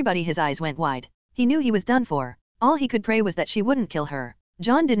out everybody, his eyes went wide. He knew he was done for. All he could pray was that she wouldn't kill her.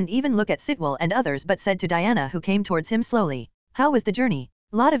 John didn't even look at Sitwell and others but said to Diana, who came towards him slowly, "How was the journey?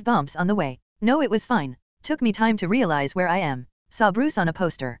 Lot of bumps on the way." "No, it was fine. Took me time to realize where I am. Saw Bruce on a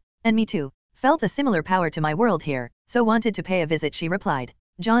poster. And me too. Felt a similar power to my world here, so wanted to pay a visit," she replied.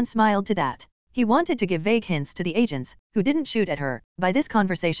 John smiled to that. He wanted to give vague hints to the agents, who didn't shoot at her, by this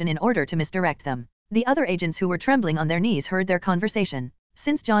conversation in order to misdirect them. The other agents who were trembling on their knees heard their conversation.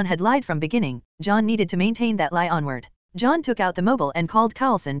 Since John had lied from beginning, John needed to maintain that lie onward. John took out the mobile and called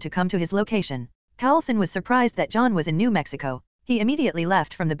Carlson to come to his location. Carlson was surprised that John was in New Mexico. He immediately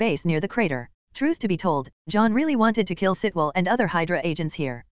left from the base near the crater. Truth to be told, John really wanted to kill Sitwell and other Hydra agents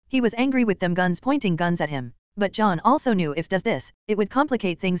here. He was angry with them pointing guns at him. But John also knew if does this, it would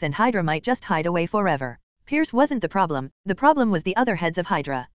complicate things and Hydra might just hide away forever. Pierce wasn't the problem was the other heads of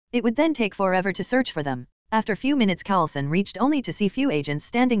Hydra. It would then take forever to search for them. After few minutes Carlson reached only to see few agents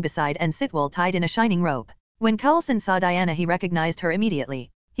standing beside and Sitwell tied in a shining rope. When Carlson saw Diana he recognized her immediately.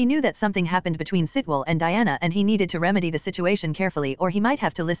 He knew that something happened between Sitwell and Diana and he needed to remedy the situation carefully or he might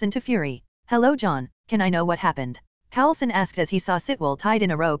have to listen to Fury. "Hello John, can I know what happened?" Carlson asked as he saw Sitwell tied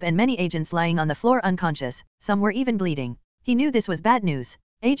in a rope and many agents lying on the floor unconscious, some were even bleeding. He knew this was bad news.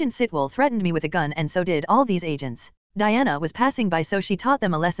 "Agent Sitwell threatened me with a gun and so did all these agents. Diana was passing by so she taught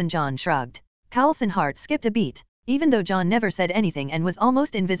them a lesson." John shrugged. Carlson's heart skipped a beat. Even though John never said anything and was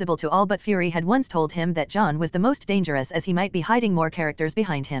almost invisible to all but Fury had once told him that John was the most dangerous as he might be hiding more characters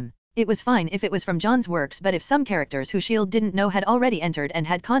behind him. It was fine if it was from John's works, but if some characters who S.H.I.E.L.D. didn't know had already entered and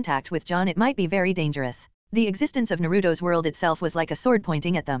had contact with John, it might be very dangerous. The existence of Naruto's world itself was like a sword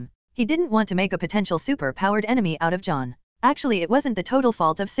pointing at them. He didn't want to make a potential super-powered enemy out of John. Actually, it wasn't the total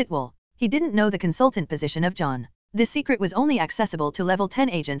fault of Sitwell. He didn't know the consultant position of John. This secret was only accessible to level 10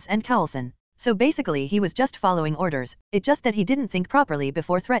 agents and Carlson. So basically he was just following orders, it just that he didn't think properly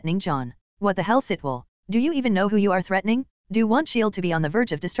before threatening John. "What the hell Sitwell? Do you even know who you are threatening? Do you want S.H.I.E.L.D. to be on the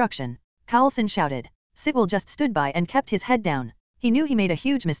verge of destruction?" Carlson shouted. Sitwell just stood by and kept his head down. He knew he made a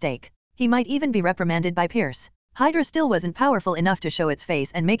huge mistake. He might even be reprimanded by Pierce. Hydra still wasn't powerful enough to show its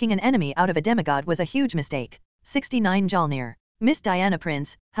face and making an enemy out of a demigod was a huge mistake. 69 Jalnir. "Miss Diana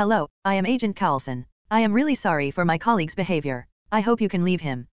Prince, hello, I am Agent Carlson. I am really sorry for my colleague's behavior. I hope you can leave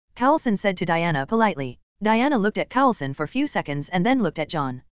him," Carlson said to Diana politely. Diana looked at Carlson for few seconds and then looked at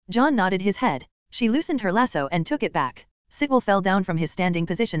John. John nodded his head. She loosened her lasso and took it back. Sitwell fell down from his standing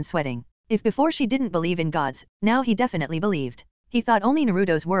position sweating. If before she didn't believe in gods, now he definitely believed. He thought only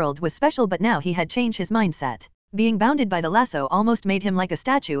Naruto's world was special, but now he had changed his mindset. Being bounded by the lasso almost made him like a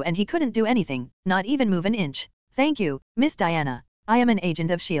statue and he couldn't do anything, not even move an inch. "Thank you, Miss Diana. I am an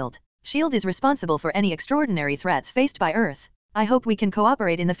agent of S.H.I.E.L.D. S.H.I.E.L.D. is responsible for any extraordinary threats faced by Earth. I hope we can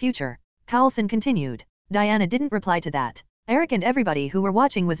cooperate in the future," Carlson continued. Diana didn't reply to that. Eric and everybody who were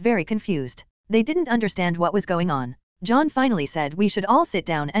watching was very confused. They didn't understand what was going on. John finally said, "We should all sit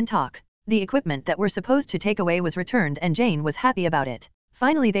down and talk." The equipment that we're supposed to take away was returned and Jane was happy about it.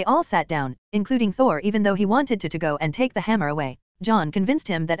 Finally they all sat down, including Thor, even though he wanted to go and take the hammer away. John convinced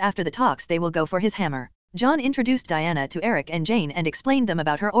him that after the talks they will go for his hammer. John introduced Diana to Eric and Jane and explained them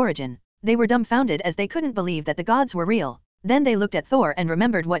about her origin. They were dumbfounded as they couldn't believe that the gods were real. Then they looked at Thor and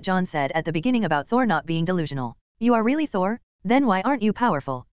remembered what John said at the beginning about Thor not being delusional. "You are really Thor? Then why aren't you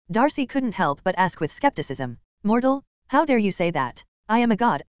powerful?" Darcy couldn't help but ask with skepticism. "Mortal? How dare you say that? I am a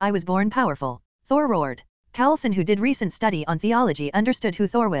god, I was born powerful," Thor roared. Carlson, who did recent study on theology, understood who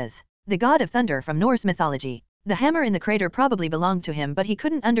Thor was. The god of thunder from Norse mythology. The hammer in the crater probably belonged to him, but he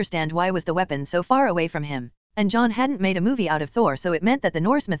couldn't understand why was the weapon so far away from him. And John hadn't made a movie out of Thor, so it meant that the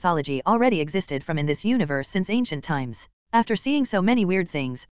Norse mythology already existed from in this universe since ancient times. After seeing so many weird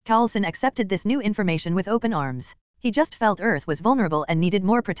things, Carlson accepted this new information with open arms. He just felt Earth was vulnerable and needed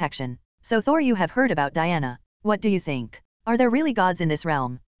more protection. "So Thor, you have heard about Diana. What do you think? Are there really gods in this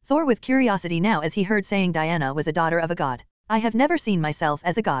realm?" Thor with curiosity now as he heard saying Diana was a daughter of a god. I have never seen myself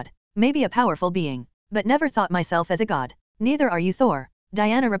as a god. Maybe a powerful being, but never thought myself as a god. Neither are you, Thor,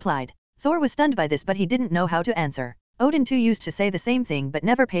 Diana replied. Thor was stunned by this, but he didn't know how to answer. Odin too used to say the same thing but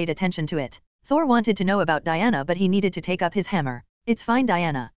never paid attention to it. Thor wanted to know about Diana, but he needed to take up his hammer. It's fine,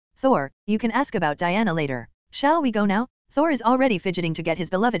 Diana. Thor, you can ask about Diana later. Shall we go now? Thor is already fidgeting to get his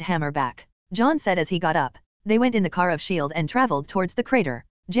beloved hammer back, John said as he got up. They went in the car of S.H.I.E.L.D. and traveled towards the crater.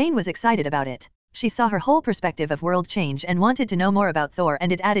 Jane was excited about it. She saw her whole perspective of world change and wanted to know more about Thor,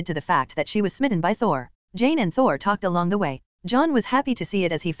 and it added to the fact that she was smitten by Thor. Jane and Thor talked along the way. John was happy to see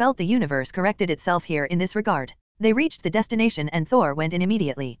it as he felt the universe corrected itself here in this regard. They reached the destination and Thor went in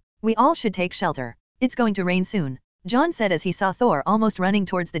immediately. We all should take shelter. It's going to rain soon, John said as he saw Thor almost running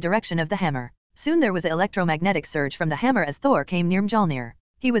towards the direction of the hammer. Soon there was an electromagnetic surge from the hammer as Thor came near Mjolnir.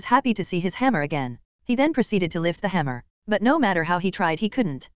 He was happy to see his hammer again. He then proceeded to lift the hammer, but no matter how he tried he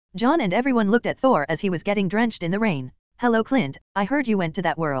couldn't. John and everyone looked at Thor as he was getting drenched in the rain. Hello Clint, I heard you went to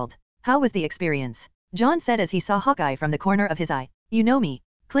that world. How was the experience? John said as he saw Hawkeye from the corner of his eye. You know me.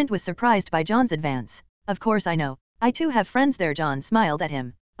 Clint was surprised by John's advance. Of course I know. I too have friends there. John smiled at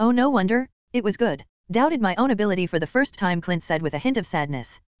him. Oh no wonder. It was good. Doubted my own ability for the first time, Clint said with a hint of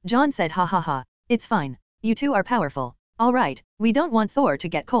sadness. John said ha ha ha. It's fine. You two are powerful. Alright, we don't want Thor to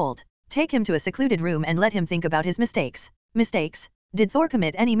get cold. Take him to a secluded room and let him think about his mistakes. Mistakes? Did Thor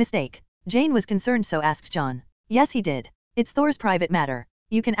commit any mistake? Jane was concerned, so asked John. Yes he did. It's Thor's private matter.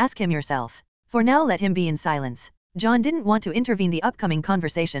 You can ask him yourself. For now let him be in silence. John didn't want to intervene the upcoming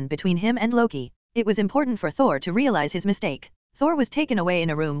conversation between him and Loki. It was important for Thor to realize his mistake. Thor was taken away in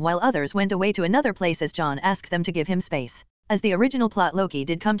a room while others went away to another place as John asked them to give him space. As the original plot, Loki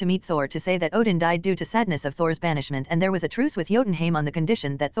did come to meet Thor to say that Odin died due to sadness of Thor's banishment, and there was a truce with Jotunheim on the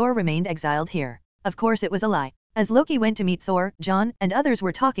condition that Thor remained exiled here. Of course it was a lie. As Loki went to meet Thor, John and others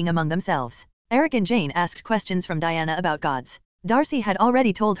were talking among themselves. Eric and Jane asked questions from Diana about gods. Darcy had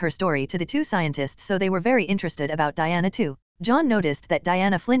already told her story to the two scientists, so they were very interested about Diana too. John noticed that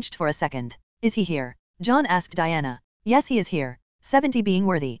Diana flinched for a second. Is he here? John asked Diana. Yes he is here. 70 being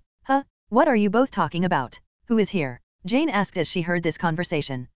worthy. Huh? What are you both talking about? Who is here? Jane asked as she heard this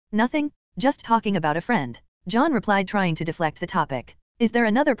conversation. Nothing, just talking about a friend. John replied, trying to deflect the topic. Is there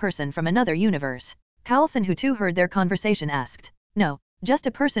another person from another universe? Coulson, who too heard their conversation, asked. No, just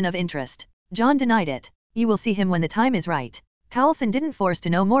a person of interest. John denied it. You will see him when the time is right. Coulson didn't force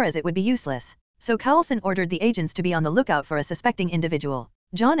to know more as it would be useless. So Coulson ordered the agents to be on the lookout for a suspecting individual.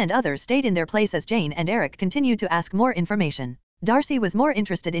 John and others stayed in their place as Jane and Eric continued to ask more information. Darcy was more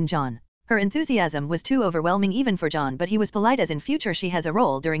interested in John. Her enthusiasm was too overwhelming even for John, but he was polite as in future she has a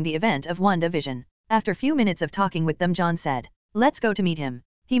role during the event of WandaVision. After few minutes of talking with them, John said, let's go to meet him.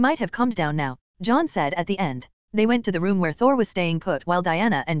 He might have calmed down now, John said at the end. They went to the room where Thor was staying put while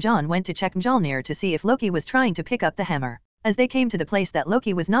Diana and John went to check Mjolnir to see if Loki was trying to pick up the hammer. As they came to the place that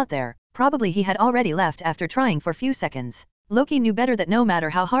Loki was not there, probably he had already left after trying for few seconds. Loki knew better that no matter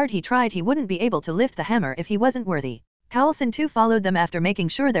how hard he tried he wouldn't be able to lift the hammer if he wasn't worthy. Coulson too followed them after making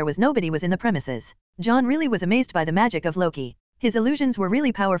sure there was nobody was in the premises. John really was amazed by the magic of Loki. His illusions were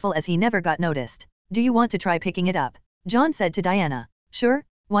really powerful as he never got noticed. Do you want to try picking it up? John said to Diana. Sure,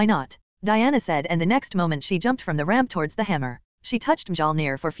 why not? Diana said, and the next moment she jumped from the ramp towards the hammer. She touched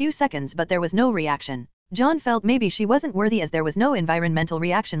Mjolnir for few seconds but there was no reaction. John felt maybe she wasn't worthy as there was no environmental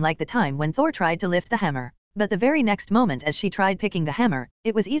reaction like the time when Thor tried to lift the hammer. But the very next moment as she tried picking the hammer,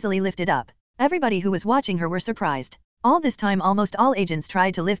 it was easily lifted up. Everybody who was watching her were surprised. All this time almost all agents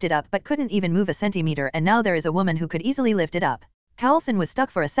tried to lift it up but couldn't even move a centimeter, and now there is a woman who could easily lift it up. Coulson was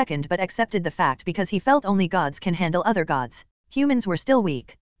stuck for a second but accepted the fact because he felt only gods can handle other gods. Humans were still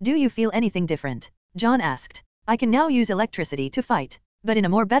weak. Do you feel anything different? John asked. I can now use electricity to fight, but in a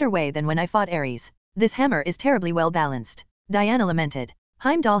more better way than when I fought Ares. This hammer is terribly well balanced. Diana lamented.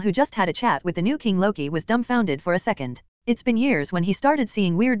 Heimdall, who just had a chat with the new King Loki, was dumbfounded for a second. It's been years when he started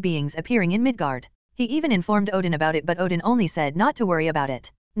seeing weird beings appearing in Midgard. He even informed Odin about it but Odin only said not to worry about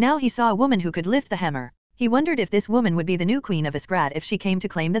it. Now he saw a woman who could lift the hammer. He wondered if this woman would be the new queen of Asgard if she came to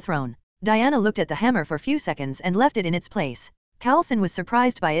claim the throne. Diana looked at the hammer for few seconds and left it in its place. Coulson was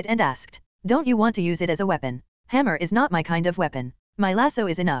surprised by it and asked, don't you want to use it as a weapon? Hammer is not my kind of weapon. My lasso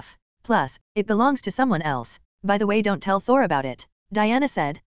is enough. Plus, it belongs to someone else. By the way, don't tell Thor about it, Diana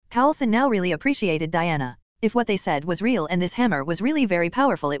said. Coulson now really appreciated Diana. If what they said was real and this hammer was really very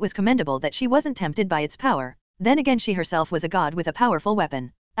powerful, it was commendable that she wasn't tempted by its power. Then again, she herself was a god with a powerful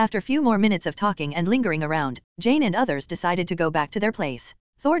weapon. After few more minutes of talking and lingering around, Jane and others decided to go back to their place.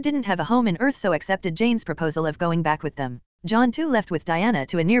 Thor didn't have a home in Earth, so accepted Jane's proposal of going back with them. John too left with Diana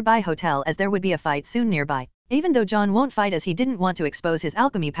to a nearby hotel as there would be a fight soon nearby. Even though John won't fight as he didn't want to expose his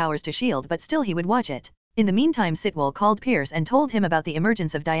alchemy powers to S.H.I.E.L.D., but still he would watch it. In the meantime, Sitwell called Pierce and told him about the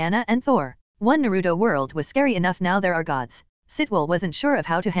emergence of Diana and Thor. One Naruto world was scary enough, now there are gods. Sitwell wasn't sure of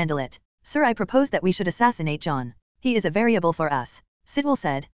how to handle it. Sir, I propose that we should assassinate John. He is a variable for us. Sitwell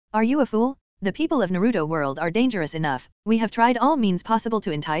said. Are you a fool? The people of Naruto world are dangerous enough. We have tried all means possible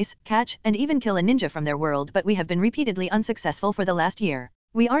to entice, catch, and even kill a ninja from their world, but we have been repeatedly unsuccessful for the last year.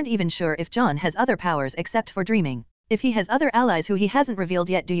 We aren't even sure if John has other powers except for dreaming. If he has other allies who he hasn't revealed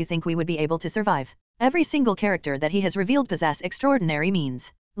yet, do you think we would be able to survive? Every single character that he has revealed possess extraordinary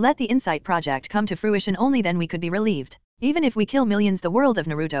means. Let the Insight Project come to fruition, only then we could be relieved. Even if we kill millions, the world of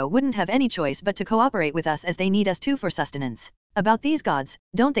Naruto wouldn't have any choice but to cooperate with us, as they need us too for sustenance. About these gods,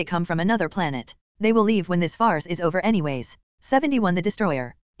 don't they come from another planet? They will leave when this farce is over anyways. 71 The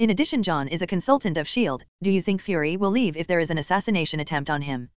Destroyer. In addition, John is a consultant of S.H.I.E.L.D. Do you think Fury will leave if there is an assassination attempt on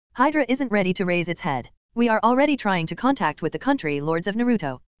him? Hydra isn't ready to raise its head. We are already trying to contact with the country lords of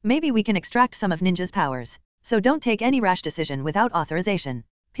Naruto. Maybe we can extract some of Ninja's powers. So don't take any rash decision without authorization.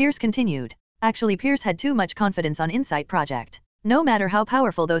 Pierce continued. Actually, Pierce had too much confidence on Insight Project. No matter how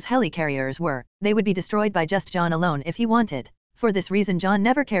powerful those helicarriers were, they would be destroyed by just John alone if he wanted. For this reason, John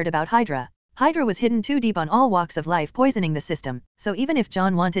never cared about Hydra. Hydra was hidden too deep on all walks of life, poisoning the system, so even if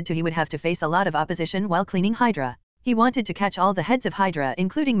John wanted to, he would have to face a lot of opposition while cleaning Hydra. He wanted to catch all the heads of Hydra,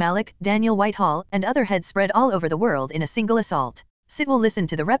 including Malik, Daniel Whitehall, and other heads spread all over the world in a single assault. Sitwell listened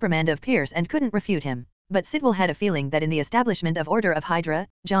to the reprimand of Pierce and couldn't refute him, but Sitwell had a feeling that in the establishment of Order of Hydra,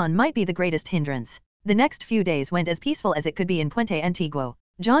 John might be the greatest hindrance. The next few days went as peaceful as it could be in Puente Antiguo.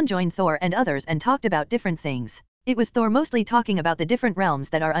 John joined Thor and others and talked about different things. It was Thor mostly talking about the different realms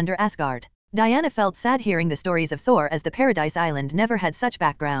that are under Asgard. Diana felt sad hearing the stories of Thor, as the Paradise Island never had such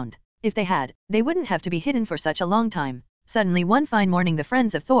background. If they had, they wouldn't have to be hidden for such a long time. Suddenly one fine morning, the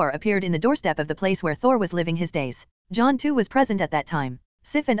friends of Thor appeared in the doorstep of the place where Thor was living his days. John too was present at that time.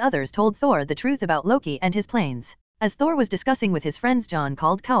 Sif and others told Thor the truth about Loki and his planes. As Thor was discussing with his friends, John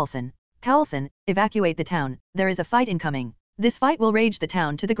called Coulson. Coulson, evacuate the town, there is a fight incoming. This fight will rage the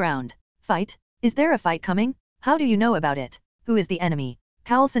town to the ground. Fight? Is there a fight coming? How do you know about it? Who is the enemy?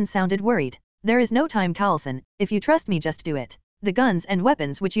 Coulson sounded worried. There is no time, Coulson, if you trust me, just do it. The guns and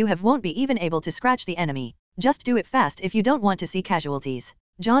weapons which you have won't be even able to scratch the enemy. Just do it fast if you don't want to see casualties.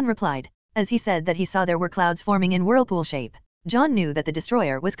 John replied. As he said that, he saw there were clouds forming in whirlpool shape. John knew that the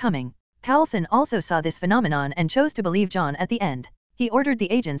destroyer was coming. Coulson also saw this phenomenon and chose to believe John at the end. He ordered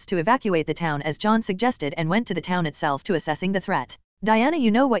the agents to evacuate the town as John suggested and went to the town itself to assessing the threat. Diana,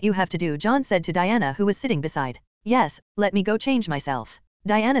 you know what you have to do, John said to Diana, who was sitting beside. Yes, let me go change myself.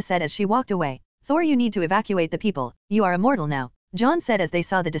 Diana said as she walked away. Thor, you need to evacuate the people, you are immortal now, John said as they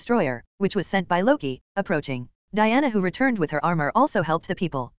saw the destroyer, which was sent by Loki, approaching. Diana, who returned with her armor, also helped the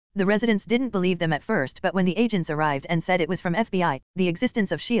people. The residents didn't believe them at first, but when the agents arrived and said it was from FBI, the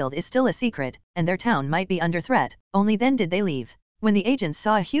existence of S.H.I.E.L.D. is still a secret, and their town might be under threat, only then did they leave. When the agents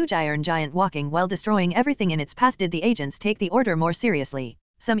saw a huge iron giant walking while destroying everything in its path, did the agents take the order more seriously.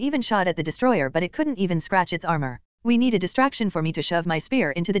 Some even shot at the destroyer, but it couldn't even scratch its armor. We need a distraction for me to shove my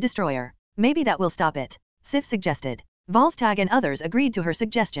spear into the destroyer. Maybe that will stop it, Sif suggested. Volstagg and others agreed to her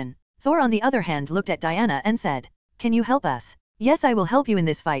suggestion. Thor, on the other hand, looked at Diana and said, "Can you help us?" "Yes, I will help you in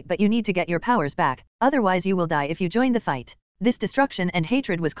this fight, but you need to get your powers back, otherwise you will die if you join the fight. This destruction and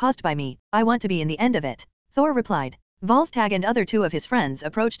hatred was caused by me, I want to be in the end of it," Thor replied. Volstagg and other two of his friends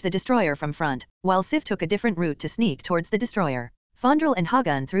approached the destroyer from front, while Sif took a different route to sneak towards the destroyer. Fondrel and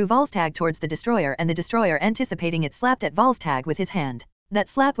Hagun threw Volstagg towards the destroyer, and the destroyer, anticipating it, slapped at Volstagg with his hand. That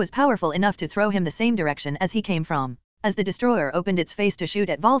slap was powerful enough to throw him the same direction as he came from. As the destroyer opened its face to shoot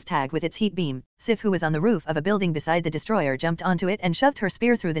at Volstagg with its heat beam, Sif, who was on the roof of a building beside the destroyer, jumped onto it and shoved her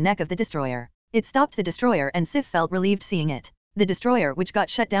spear through the neck of the destroyer. It stopped the destroyer and Sif felt relieved seeing it. The destroyer, which got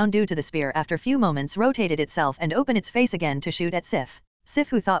shut down due to the spear, after few moments rotated itself and opened its face again to shoot at Sif. Sif,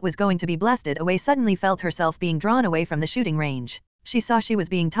 who thought was going to be blasted away, suddenly felt herself being drawn away from the shooting range. She saw she was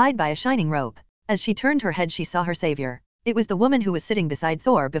being tied by a shining rope. As she turned her head, she saw her savior. It was the woman who was sitting beside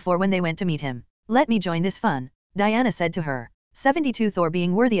Thor before when they went to meet him. "Let me join this fun," Diana said to her. 72 Thor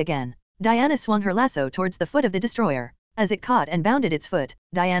being worthy again. Diana swung her lasso towards the foot of the destroyer. As it caught and bounded its foot,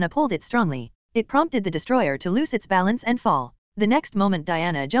 Diana pulled it strongly. It prompted the destroyer to lose its balance and fall. The next moment,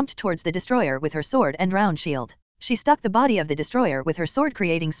 Diana jumped towards the destroyer with her sword and round shield. She stuck the body of the destroyer with her sword,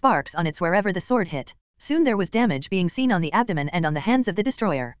 creating sparks on its wherever the sword hit. Soon there was damage being seen on the abdomen and on the hands of the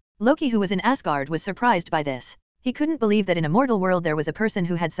destroyer. Loki, who was in Asgard, was surprised by this. He couldn't believe that in a mortal world there was a person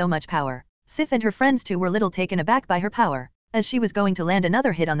who had so much power. Sif and her friends too were little taken aback by her power. As she was going to land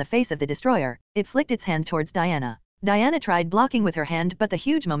another hit on the face of the destroyer, it flicked its hand towards Diana. Diana tried blocking with her hand, but the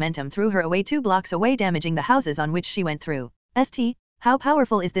huge momentum threw her away 2 blocks away, damaging the houses on which she went through. "St. How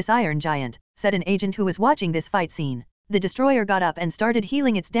powerful is this iron giant?" said an agent who was watching this fight scene. The destroyer got up and started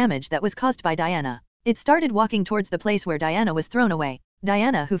healing its damage that was caused by Diana. It started walking towards the place where Diana was thrown away.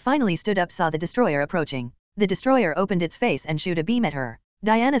 Diana, who finally stood up, saw the destroyer approaching. The destroyer opened its face and shot a beam at her.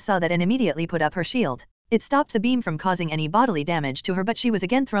 Diana saw that and immediately put up her shield. It stopped the beam from causing any bodily damage to her, but she was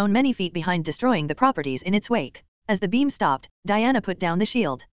again thrown many feet behind, destroying the properties in its wake. As the beam stopped, Diana put down the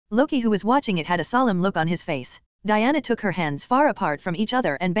shield. Loki, who was watching it, had a solemn look on his face. Diana took her hands far apart from each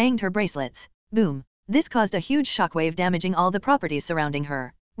other and banged her bracelets. Boom! This caused a huge shockwave, damaging all the properties surrounding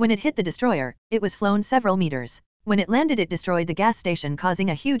her. When it hit the destroyer, it was flown several meters. When it landed, it destroyed the gas station, causing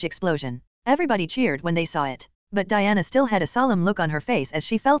a huge explosion. Everybody cheered when they saw it. But Diana still had a solemn look on her face as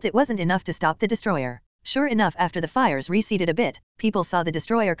she felt it wasn't enough to stop the destroyer. Sure enough, after the fires receded a bit, people saw the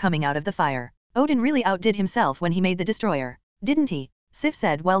destroyer coming out of the fire. Odin really outdid himself when he made the destroyer, didn't he? Sif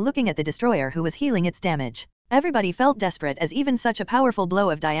said while looking at the destroyer, who was healing its damage. Everybody felt desperate, as even such a powerful blow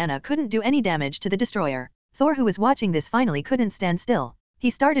of Diana couldn't do any damage to the destroyer. Thor, who was watching this, finally couldn't stand still. He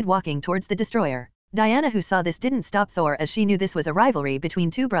started walking towards the destroyer. Diana, who saw this, didn't stop Thor, as she knew this was a rivalry between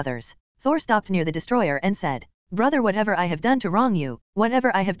 2 brothers. Thor stopped near the destroyer and said, "Brother, whatever I have done to wrong you,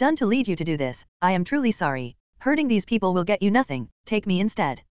 whatever I have done to lead you to do this, I am truly sorry. Hurting these people will get you nothing, take me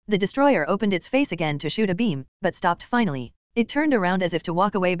instead." The destroyer opened its face again to shoot a beam, but stopped finally. It turned around as if to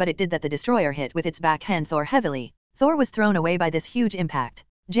walk away, but it did that. The destroyer hit with its backhand Thor heavily. Thor was thrown away by this huge impact.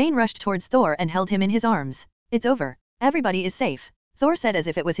 Jane rushed towards Thor and held him in his arms. "It's over. Everybody is safe," Thor said as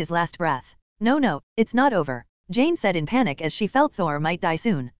if it was his last breath. No, it's not over," Jane said in panic as she felt Thor might die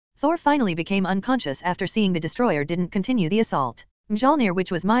soon. Thor finally became unconscious after seeing the destroyer didn't continue the assault. Mjolnir,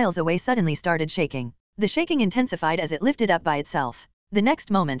 which was miles away, suddenly started shaking. The shaking intensified as it lifted up by itself. The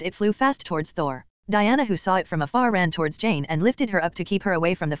next moment it flew fast towards Thor. Diana, who saw it from afar, ran towards Jane and lifted her up to keep her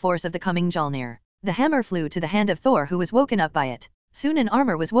away from the force of the coming Mjolnir. The hammer flew to the hand of Thor, who was woken up by it. Soon an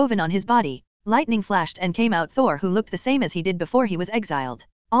armor was woven on his body. Lightning flashed and came out Thor, who looked the same as he did before he was exiled.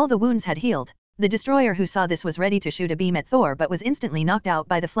 All the wounds had healed. The destroyer, who saw this, was ready to shoot a beam at Thor, but was instantly knocked out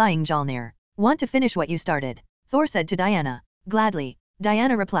by the flying Mjolnir. "Want to finish what you started?" Thor said to Diana. "Gladly,"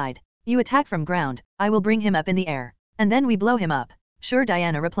 Diana replied. "You attack from ground, I will bring him up in the air. And then we blow him up." "Sure,"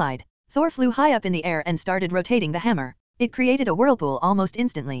 Diana replied. Thor flew high up in the air and started rotating the hammer. It created a whirlpool almost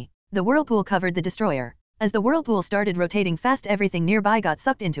instantly. The whirlpool covered the destroyer. As the whirlpool started rotating fast, everything nearby got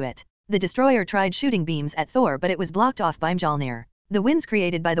sucked into it. The destroyer tried shooting beams at Thor, but it was blocked off by Mjolnir. The winds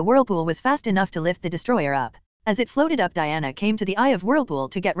created by the whirlpool was fast enough to lift the destroyer up. As it floated up, Diana came to the eye of whirlpool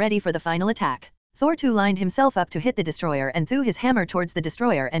to get ready for the final attack. Thor too lined himself up to hit the destroyer and threw his hammer towards the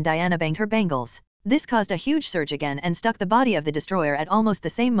destroyer, and Diana banged her bangles. This caused a huge surge again and stuck the body of the destroyer at almost the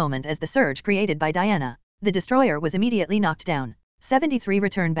same moment as the surge created by Diana. The destroyer was immediately knocked down. 73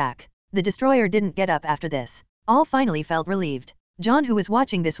 returned back. The destroyer didn't get up after this. All finally felt relieved. John, who was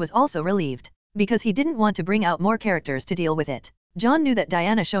watching this, was also relieved, because he didn't want to bring out more characters to deal with it. John knew that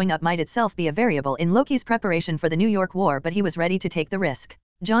Diana showing up might itself be a variable in Loki's preparation for the New York War, but he was ready to take the risk.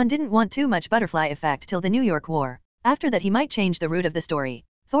 John didn't want too much butterfly effect till the New York War. After that he might change the route of the story.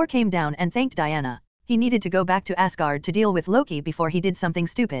 Thor came down and thanked Diana. He needed to go back to Asgard to deal with Loki before he did something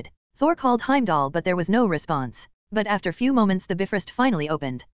stupid. Thor called Heimdall, but there was no response. But after few moments the Bifrost finally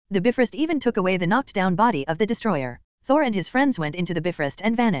opened. The Bifrost even took away the knocked down body of the destroyer. Thor and his friends went into the Bifrost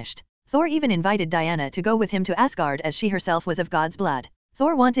and vanished. Thor even invited Diana to go with him to Asgard, as she herself was of God's blood.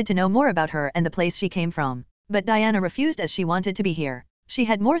 Thor wanted to know more about her and the place she came from. But Diana refused, as she wanted to be here. She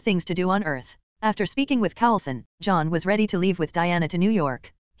had more things to do on Earth. After speaking with Coulson, John was ready to leave with Diana to New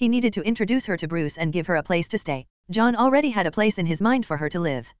York. He needed to introduce her to Bruce and give her a place to stay. John already had a place in his mind for her to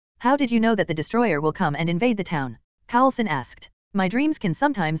live. "How did you know that the destroyer will come and invade the town?" Coulson asked. "My dreams can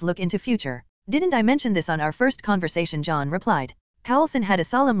sometimes look into future. Didn't I mention this on our first conversation?" John replied. Coulson had a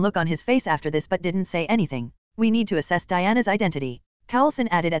solemn look on his face after this but didn't say anything. "We need to assess Diana's identity," Coulson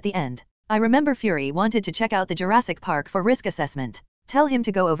added at the end. "I remember Fury wanted to check out the Jurassic Park for risk assessment. Tell him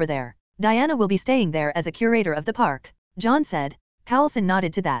to go over there. Diana will be staying there as a curator of the park," John said. Coulson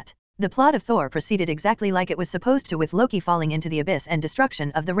nodded to that. The plot of Thor proceeded exactly like it was supposed to, with Loki falling into the abyss and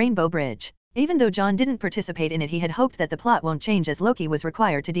destruction of the Rainbow Bridge. Even though John didn't participate in it, he had hoped that the plot won't change as Loki was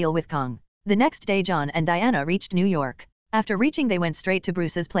required to deal with Kong. The next day John and Diana reached New York. After reaching, they went straight to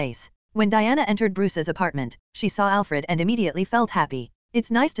Bruce's place. When Diana entered Bruce's apartment, she saw Alfred and immediately felt happy.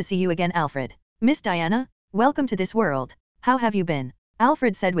 "It's nice to see you again, Alfred." "Miss Diana, welcome to this world. How have you been?"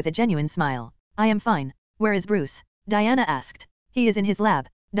 Alfred said with a genuine smile. "I am fine. Where is Bruce?" Diana asked. "He is in his lab."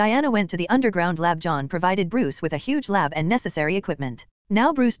 Diana went to the underground lab. John provided Bruce with a huge lab and necessary equipment.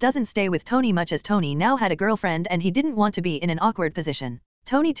 Now Bruce doesn't stay with Tony much as Tony now had a girlfriend and he didn't want to be in an awkward position.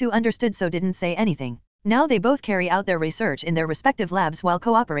 Tony too understood so didn't say anything. Now they both carry out their research in their respective labs while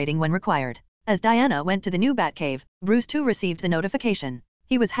cooperating when required. As Diana went to the new Batcave, Bruce too received the notification.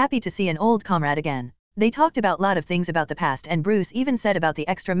 He was happy to see an old comrade again. They talked about lot of things about the past and Bruce even said about the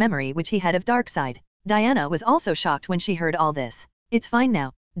extra memory which he had of Darkseid. Diana was also shocked when she heard all this. It's fine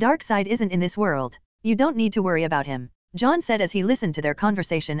now. Darkseid isn't in this world. You don't need to worry about him. John said as he listened to their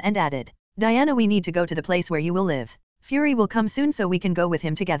conversation and added, Diana, we need to go to the place where you will live. Fury will come soon so we can go with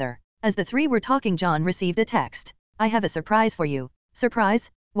him together. As the three were talking, John received a text. I have a surprise for you.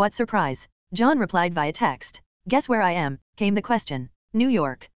 Surprise? What surprise? John replied via text. Guess where I am, came the question. New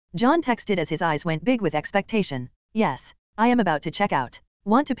York. John texted as his eyes went big with expectation. Yes, I am about to check out.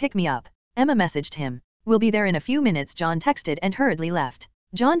 Want to pick me up? Emma messaged him. We'll be there in a few minutes, John texted and hurriedly left.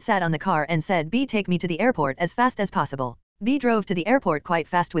 John sat on the car and said, B, take me to the airport as fast as possible. B drove to the airport quite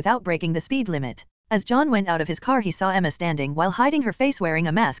fast without breaking the speed limit. As John went out of his car, he saw Emma standing while hiding her face wearing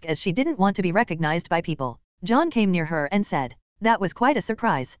a mask as she didn't want to be recognized by people. John came near her and said, that was quite a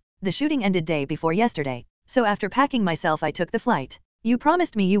surprise. The shooting ended day before yesterday. So after packing myself I took the flight. You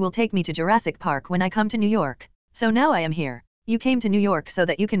promised me you will take me to Jurassic Park when I come to New York. So now I am here. You came to New York so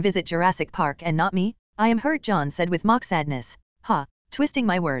that you can visit Jurassic Park and not me? I am hurt, John said with mock sadness. Ha, twisting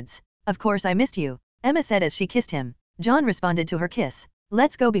my words. Of course I missed you, Emma said as she kissed him. John responded to her kiss.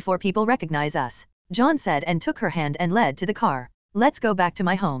 Let's go before people recognize us, John said and took her hand and led to the car. Let's go back to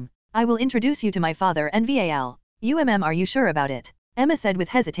my home. I will introduce you to my father and Val. Are you sure about it? Emma said with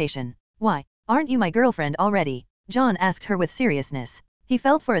hesitation. Why, aren't you my girlfriend already? John asked her with seriousness. He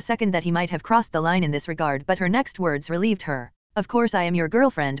felt for a second that he might have crossed the line in this regard, but her next words relieved her. Of course I am your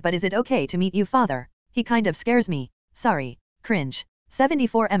girlfriend, but is it okay to meet you, father? He kind of scares me. Sorry. Cringe.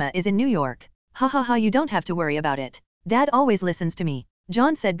 74 Emma is in New York. Ha ha ha, you don't have to worry about it. Dad always listens to me,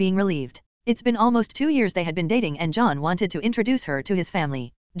 John said being relieved. It's been almost 2 years they had been dating and John wanted to introduce her to his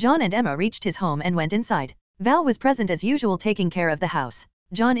family. John and Emma reached his home and went inside. Val was present as usual taking care of the house.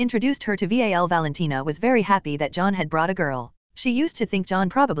 John introduced her to Val. Valentina was very happy that John had brought a girl. She used to think John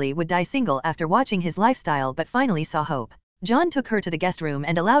probably would die single after watching his lifestyle but finally saw hope. John took her to the guest room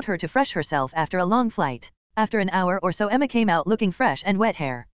and allowed her to fresh herself after a long flight. After an hour or so Emma came out looking fresh and wet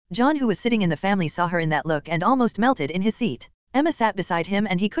hair. John, who was sitting in the family, saw her in that look and almost melted in his seat. Emma sat beside him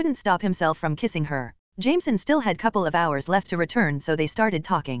and he couldn't stop himself from kissing her. Jameson still had couple of hours left to return so they started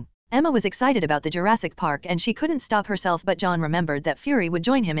talking. Emma was excited about the Jurassic Park and she couldn't stop herself, but John remembered that Fury would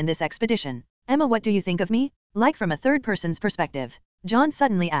join him in this expedition. Emma, what do you think of me? Like from a third person's perspective? John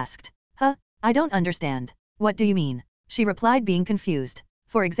suddenly asked. Huh? I don't understand. What do you mean? She replied being confused.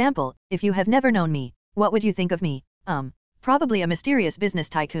 For example, if you have never known me, what would you think of me? Probably a mysterious business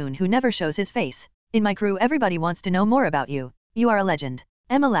tycoon who never shows his face. In my crew everybody wants to know more about you. You are a legend.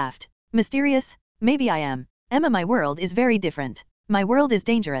 Emma laughed. Mysterious? Maybe I am. Emma, my world is very different. My world is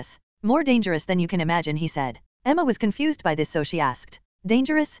dangerous. More dangerous than you can imagine, he said. Emma was confused by this, so she asked.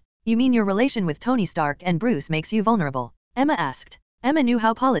 Dangerous? You mean your relation with Tony Stark and Bruce makes you vulnerable? Emma asked. Emma knew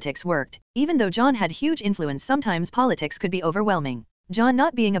how politics worked. Even though John had huge influence, sometimes politics could be overwhelming. John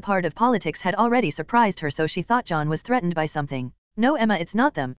not being a part of politics had already surprised her, so she thought John was threatened by something. No, Emma, it's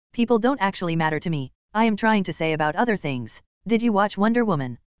not them. People don't actually matter to me. I am trying to say about other things. Did you watch Wonder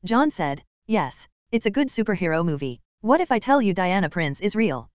Woman? John said. Yes. It's a good superhero movie. What if I tell you Diana Prince is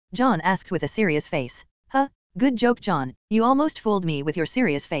real? John asked with a serious face. Huh? Good joke, John. You almost fooled me with your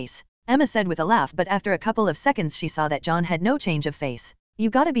serious face, Emma said with a laugh, but after a couple of seconds she saw that John had no change of face. You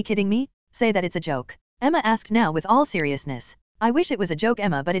gotta be kidding me? Say that it's a joke, Emma asked now with all seriousness. I wish it was a joke,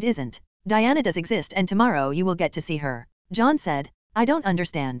 Emma, but it isn't. Diana does exist and tomorrow you will get to see her. John said. I don't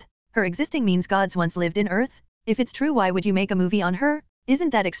understand. Her existing means gods once lived in Earth? If it's true, why would you make a movie on her? Isn't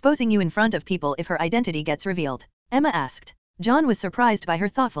that exposing you in front of people if her identity gets revealed? Emma asked. John was surprised by her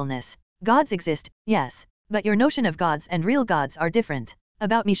thoughtfulness. Gods exist, yes, but your notion of gods and real gods are different.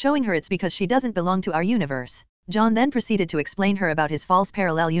 About me showing her, it's because she doesn't belong to our universe. John then proceeded to explain her about his false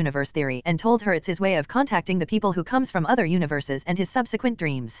parallel universe theory and told her it's his way of contacting the people who comes from other universes and his subsequent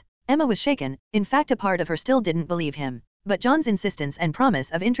dreams. Emma was shaken. In fact, a part of her still didn't believe him. But John's insistence and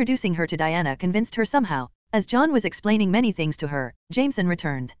promise of introducing her to Diana convinced her somehow. As John was explaining many things to her, Jameson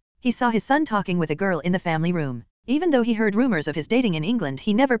returned. He saw his son talking with a girl in the family room. Even though he heard rumors of his dating in England,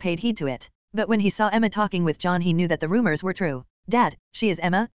 he never paid heed to it. But when he saw Emma talking with John, he knew that the rumors were true. Dad, she is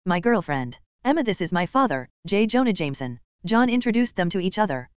Emma, my girlfriend. Emma, this is my father, J. Jonah Jameson. John introduced them to each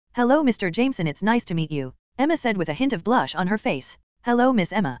other. Hello, Mr. Jameson, it's nice to meet you, Emma said with a hint of blush on her face. Hello,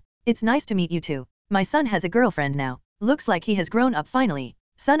 Miss Emma. It's nice to meet you too. My son has a girlfriend now. Looks like he has grown up finally.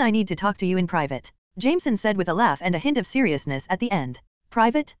 Son, I need to talk to you in private, Jameson said with a laugh and a hint of seriousness at the end.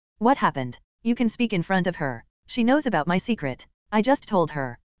 Private? What happened? You can speak in front of her. She knows about my secret. I just told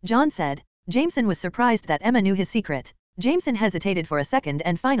her. John said. Jameson was surprised that Emma knew his secret. Jameson hesitated for a second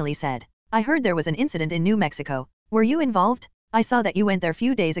and finally said, I heard there was an incident in New Mexico. Were you involved? I saw that you went there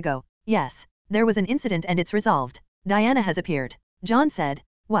few days ago. Yes. There was an incident and it's resolved. Diana has appeared. John said.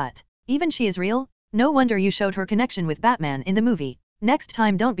 What? Even she is real? No wonder you showed her connection with Batman in the movie. Next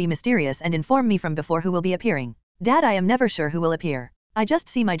time don't be mysterious and inform me from before who will be appearing. Dad, I am never sure who will appear. I just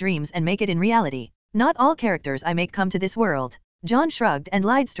see my dreams and make it in reality. Not all characters I make come to this world. John shrugged and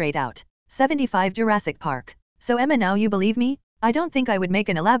lied straight out. 75 Jurassic Park. So Emma, now you believe me? I don't think I would make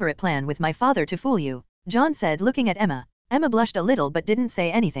an elaborate plan with my father to fool you, John said, looking at Emma. Emma blushed a little but didn't say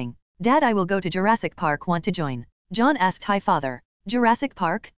anything. Dad, I will go to Jurassic Park. Want to join? John asked. Hi father. Jurassic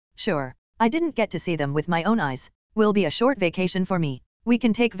Park? Sure. I didn't get to see them with my own eyes. Will be a short vacation for me. We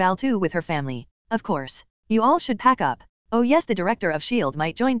can take Val too with her family. Of course. You all should pack up. Oh yes, the director of S.H.I.E.L.D.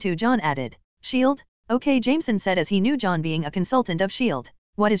 might join too, John added. S.H.I.E.L.D.? Okay, Jameson said as he knew John being a consultant of S.H.I.E.L.D.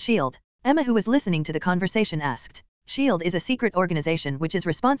 What is S.H.I.E.L.D.? Emma, who was listening to the conversation, asked. S.H.I.E.L.D. is a secret organization which is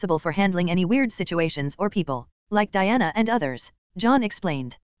responsible for handling any weird situations or people, like Diana and others. John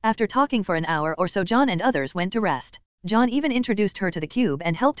explained. After talking for an hour or so, John and others went to rest. John even introduced her to the cube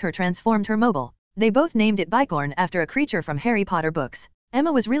and helped her transform her mobile. They both named it Bicorn after a creature from Harry Potter books.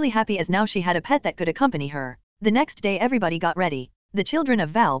 Emma was really happy as now she had a pet that could accompany her. The next day everybody got ready. The children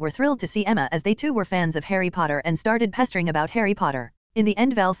of Val were thrilled to see Emma as they too were fans of Harry Potter and started pestering about Harry Potter. In the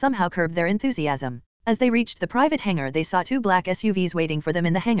end, Val somehow curbed their enthusiasm. As they reached the private hangar, they saw two black SUVs waiting for them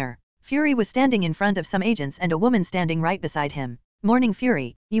in the hangar. Fury was standing in front of some agents and a woman standing right beside him. Morning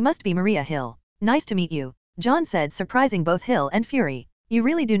Fury, you must be Maria Hill. Nice to meet you, John said, surprising both Hill and Fury. You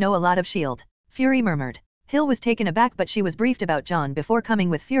really do know a lot of S.H.I.E.L.D. Fury murmured. Hill was taken aback but she was briefed about John before coming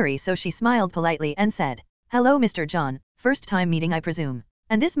with Fury, so she smiled politely and said, Hello Mr. John, first time meeting I presume.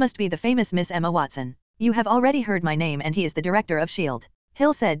 And this must be the famous Miss Emma Watson. You have already heard my name and he is the director of S.H.I.E.L.D.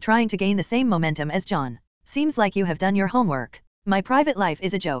 Hill said, trying to gain the same momentum as John. Seems like you have done your homework. My private life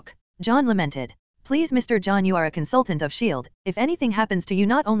is a joke. John lamented. Please Mr. John, you are a consultant of S.H.I.E.L.D. If anything happens to you,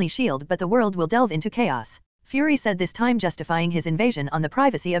 not only S.H.I.E.L.D. but the world will delve into chaos. Fury said, this time justifying his invasion on the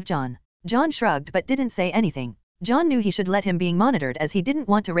privacy of John. John shrugged but didn't say anything. John knew he should let him being monitored as he didn't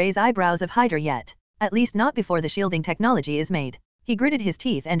want to raise eyebrows of Hydra yet. At least not before the shielding technology is made. He gritted his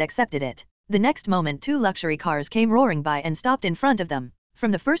teeth and accepted it. The next moment two luxury cars came roaring by and stopped in front of them.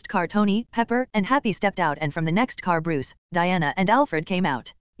 From the first car Tony, Pepper, and Happy stepped out, and from the next car Bruce, Diana, and Alfred came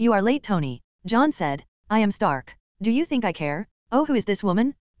out. You are late, Tony, John said. I am Stark. Do you think I care? Oh, who is this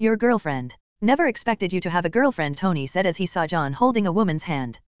woman? Your girlfriend. Never expected you to have a girlfriend, Tony said as he saw John holding a woman's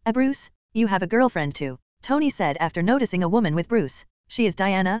hand. Bruce, you have a girlfriend too, Tony said after noticing a woman with Bruce. She is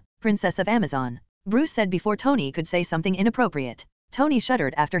Diana, Princess of Amazon, Bruce said before Tony could say something inappropriate. Tony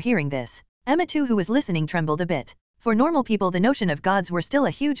shuddered after hearing this. Emma too, who was listening, trembled a bit. For normal people the notion of gods were still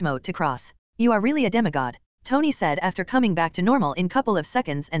a huge moat to cross. You are really a demigod, Tony said after coming back to normal in couple of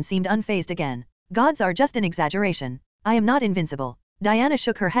seconds and seemed unfazed again. Gods are just an exaggeration. I am not invincible. Diana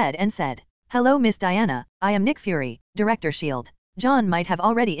shook her head and said. Hello Miss Diana, I am Nick Fury, Director S.H.I.E.L.D. John might have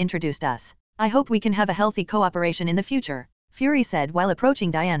already introduced us. I hope we can have a healthy cooperation in the future, Fury said while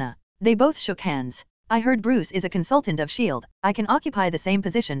approaching Diana. They both shook hands. I heard Bruce is a consultant of S.H.I.E.L.D. I can occupy the same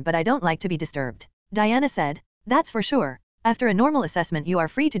position but I don't like to be disturbed, Diana said. That's for sure. After a normal assessment you are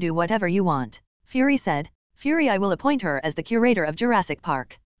free to do whatever you want, Fury said. Fury, I will appoint her as the curator of Jurassic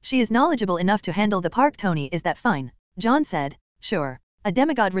Park. She is knowledgeable enough to handle the park. Tony, is that fine? John said. Sure. A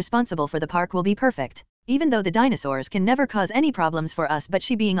demigod responsible for the park will be perfect. Even though the dinosaurs can never cause any problems for us, but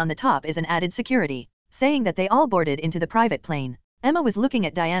she being on the top is an added security. Saying that, they all boarded into the private plane. Emma was looking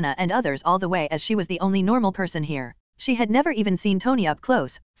at Diana and others all the way as she was the only normal person here. She had never even seen Tony up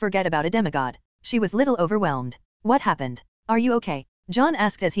close, forget about a demigod. She was little overwhelmed. What happened? Are you okay? John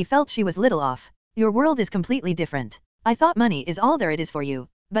asked as he felt she was little off. Your world is completely different. I thought money is all there it is for you.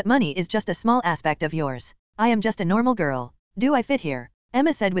 But money is just a small aspect of yours. I am just a normal girl. Do I fit here?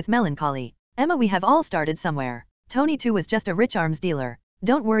 Emma said with melancholy. Emma, we have all started somewhere. Tony too was just a rich arms dealer.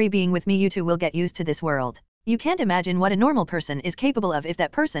 Don't worry, being with me you two will get used to this world. You can't imagine what a normal person is capable of if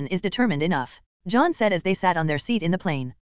that person is determined enough, John said as they sat on their seat in the plane.